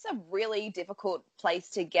that's a really difficult place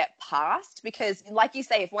to get past because like you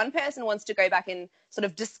say, if one person wants to go back and sort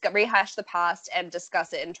of rehash the past and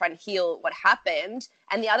discuss it and try and heal what happened,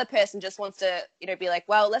 and the other person just wants to, be like,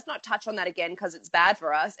 well, let's not touch on that again because it's bad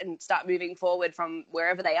for us and start moving forward from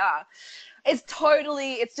wherever they are. It's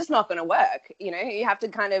just not going to work. You have to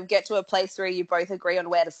kind of get to a place where you both agree on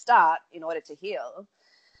where to start in order to heal.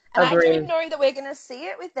 And I don't Agreed. know that we're going to see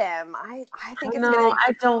it with them. I think it's No, going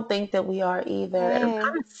I don't think that we are either. And I'm to.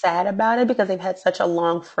 kind of sad about it because they've had such a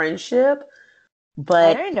long friendship. I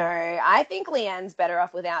But don't know. I think Leanne's better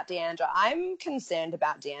off without Deandra. I'm concerned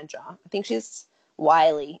about Deandra. I think she's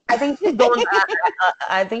wily. I think she's going.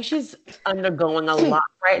 I think she's undergoing a lot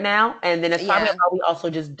right now, and then it's probably a Yeah. lot we also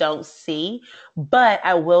just don't see. But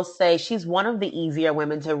I will say she's one of the easier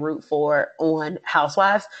women to root for on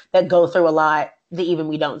Housewives that go through a lot that even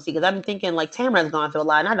we don't see. Because I'm thinking like Tamara's gone through a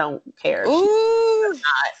lot, and I don't care if she. Ooh.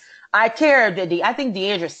 I care that I think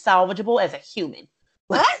Deandra's salvageable as a human.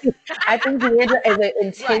 Like, I think Deandra is an Right,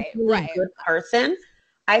 intentionally right. good person.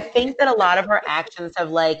 I think that a lot of her actions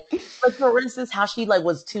have like for instance, how she like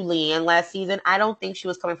was to Leanne last season. I don't think she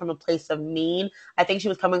was coming from a place of mean. I think she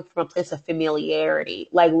was coming from a place of familiarity.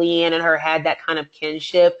 Like Leanne and her had that kind of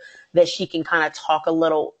kinship that she can kind of talk a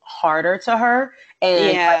little harder to her and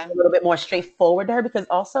like Yeah. a little bit more straightforward to her. Because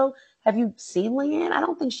also, have you seen Leanne? I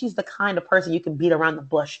don't think she's the kind of person you can beat around the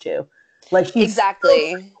bush to. Like she's so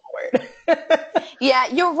Exactly. straightforward. Yeah,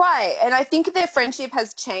 you're right. And I think their friendship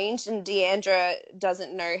has changed and Deandra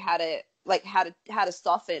doesn't know how to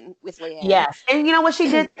soften with Leanne. Yes. And you know what? She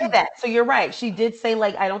did say that. So you're right. She did say,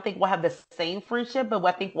 like, I don't think we'll have the same friendship, but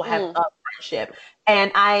I think we'll have Mm. a friendship.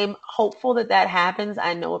 And I'm hopeful that that happens.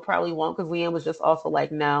 I know it probably won't because Leanne was just also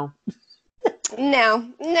like, no.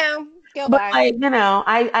 No, no, go But back. like,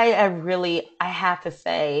 I really, I have to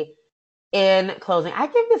say in closing, I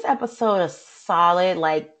give this episode a solid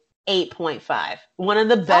like 8.5. One of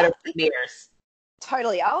the Oh, better premieres.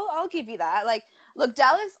 totally. I'll give you that. Like, look,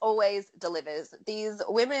 Dallas always delivers. These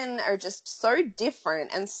women are just so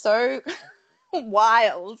different and so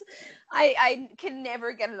wild. I can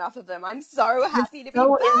never get enough of them. I'm so They're happy to be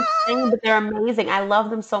so back. insane, but they're amazing. I love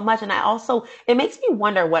them so much. And I also, it makes me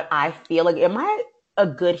wonder what I feel like. Am I a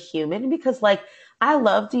good human? Because, like, I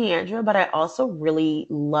love Deandra, but I also really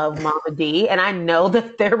love Mama D. And I know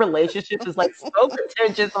that their relationship is like so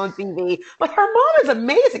contentious on TV, but her mom is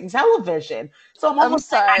amazing television. So I'm I'm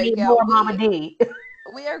almost like, I sorry, need more girl. Mama We D.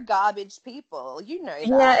 we are garbage people. You know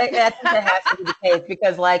Yeah, that. I think that has to be the case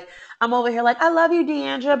because, like, I'm over here like, I love you,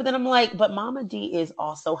 Deandra, but then I'm like, but Mama D is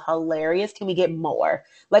also hilarious. Can we get more?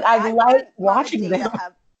 Like, I I like want Mama watching D to them.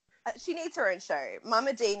 have. She needs her own show.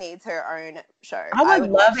 Mama D needs her own show. I I would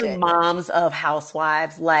would love watch a it. moms of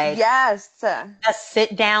housewives, like Yes. a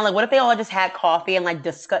sit down. Like, what if they all just had coffee and like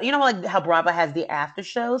discuss? You know, like how Bravo has the after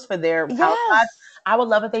shows for their housewives. Yes. I would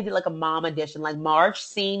love if they did like a mom edition, like Marge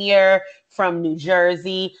Senior from New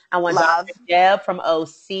Jersey. I want Love. Dr. Deb from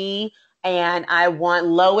OC. And I want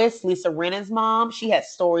Lois, Lisa Rinna's mom. She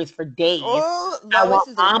has stories for days. Oh, I want Lois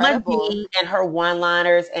is Mama incredible. D and her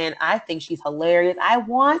one-liners, and I think she's hilarious. I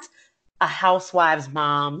want a Housewives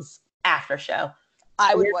moms after show.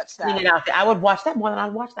 I would We're watch putting that. it out there. I would watch that more than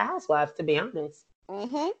I'd watch the Housewives, to be honest.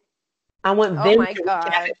 Mm-hmm. I want Oh them my to recap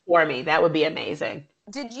God. it for me. That would be amazing.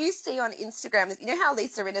 Did you see on Instagram, you know how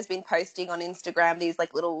Lisa Rinna's been posting on Instagram these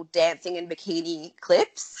like little dancing in bikini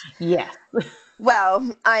clips? Yes. Well,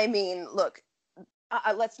 I mean, look,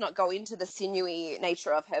 let's not go into the sinewy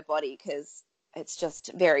nature of her body because it's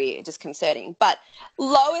just very disconcerting. But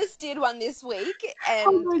Lois did one this week, Oh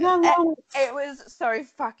and my God, Lois. it was so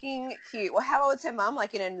fucking cute. Well, how old is her mum?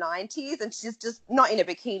 Like in her 90s, and she's just not in a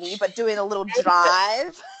bikini, but doing a little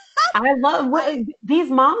drive. I love what I these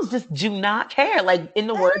moms just do not care. Like They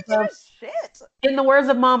don't give a shit. in the words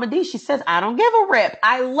of Mama D, she says, "I don't give a rip."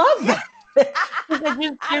 I love Yeah. that. She's like, I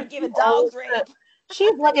you're don't give a too old dog's to-" rip.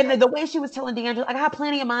 She's like, and the way she was telling D'Angelo, I got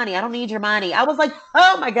plenty of money. I don't need your money. I was like,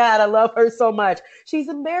 oh my God, I love her so much. She's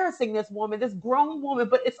embarrassing this woman, this grown woman,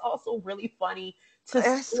 but it's also really funny to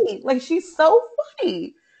Yes. see. Like, she's so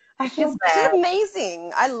funny. I feel She's bad.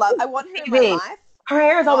 amazing. I want her in my TV. life. Her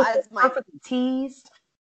hair is always Not so as my perfectly teased.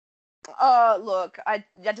 Oh, look, I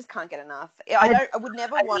just can't get enough. I, I would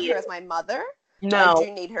never I want need her it. as my mother, but I No,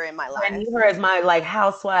 do need her in my I life. need her as my like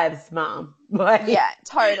housewives mom. Like, Yeah,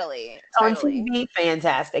 totally, on totally. TV,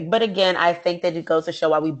 fantastic. But again, I think that it goes to show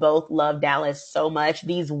why we both love Dallas so much.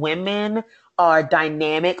 These women are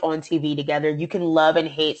dynamic on TV together. You can love and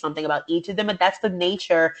hate something about each of them, but that's the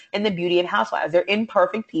nature and the beauty of housewives. They're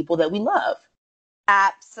imperfect people that we love.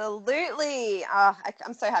 Absolutely. Oh,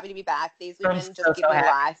 I'm so happy to be back. These I'm women just so, give so me happy.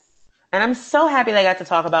 life. And I'm so happy that I got to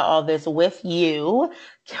talk about all this with you,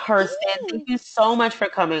 Kirsten. Thank Mm, you so much for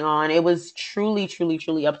coming on. It was truly, truly,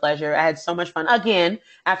 truly a pleasure. I had so much fun again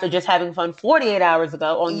after just having fun 48 hours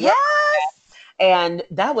ago on your, yes. and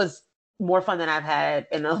that was more fun than I've had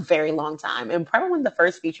in a very long time, and probably one of the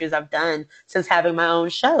first features I've done since having my own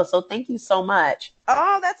show. So thank you so much.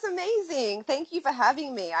 Oh, that's amazing. Thank you for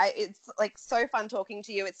having me. It's like so fun talking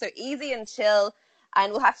to you. It's so easy and chill,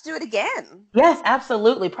 and we'll have to do it again. Yes,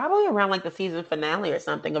 absolutely. Probably around like the season finale or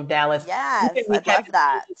something of Dallas. We can Yes, I'd recap love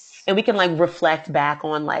that. and we can like reflect back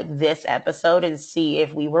on like this episode and see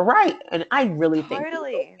if we were right. And I really think we will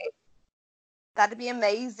Totally. That'd be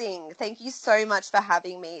amazing. Thank you so much for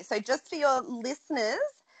having me. So, just for your listeners,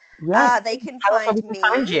 be. Yes. they can Tell us where find we can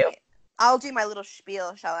find me. you. I'll do my little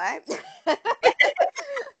spiel, shall I?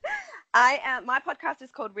 My podcast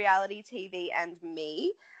is called Reality TV and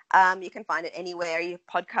Me. You can find it anywhere your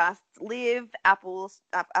podcasts live, Apple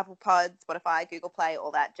Pod, Spotify, Google Play,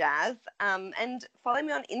 all that jazz. And follow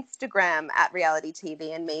me on Instagram at Reality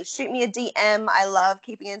TV and Me. Shoot me a DM. I love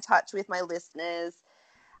keeping in touch with my listeners.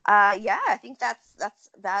 Yeah, I think that's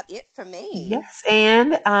about it for me. Yes,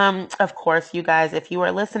 and of course, you guys, if you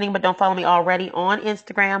are listening but don't follow me already on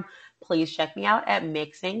Instagram, please check me out at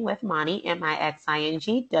Mixing with Mani,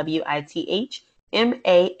 MixingWithMani,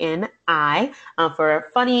 for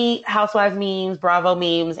funny housewives memes, Bravo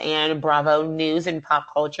memes, and Bravo news and pop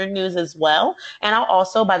culture news as well. And I'll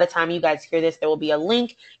also, by the time you guys hear this, there will be a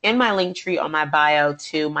link in my link tree on my bio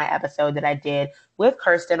to my episode that I did with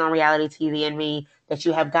Kirsten on Reality TV and Me that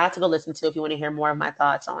you have got to go listen to if you want to hear more of my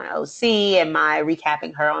thoughts on OC and my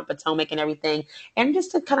recapping her on Potomac and everything. And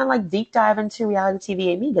just to kind of like deep dive into reality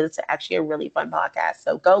TV and me because it's actually a really fun podcast.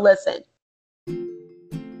 So go listen.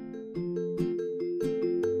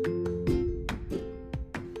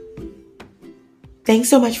 Thanks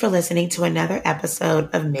so much for listening to another episode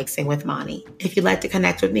of Mixing with Mani. If you'd like to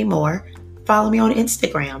connect with me more, follow me on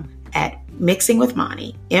Instagram at Mixing with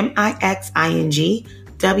Mani,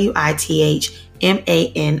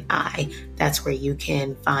 MixingWithMani. That's where you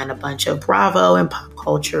can find a bunch of Bravo and pop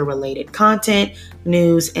culture related content,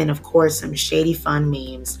 news, and of course, some shady fun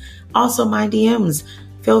memes. Also, my DMs.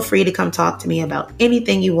 Feel free to come talk to me about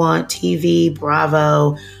anything you want, TV,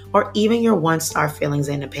 Bravo, or even your one-star feelings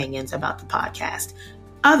and opinions about the podcast.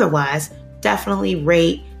 Otherwise, definitely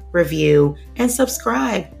rate, review, and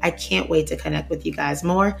subscribe. I can't wait to connect with you guys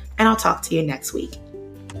more, and I'll talk to you next week.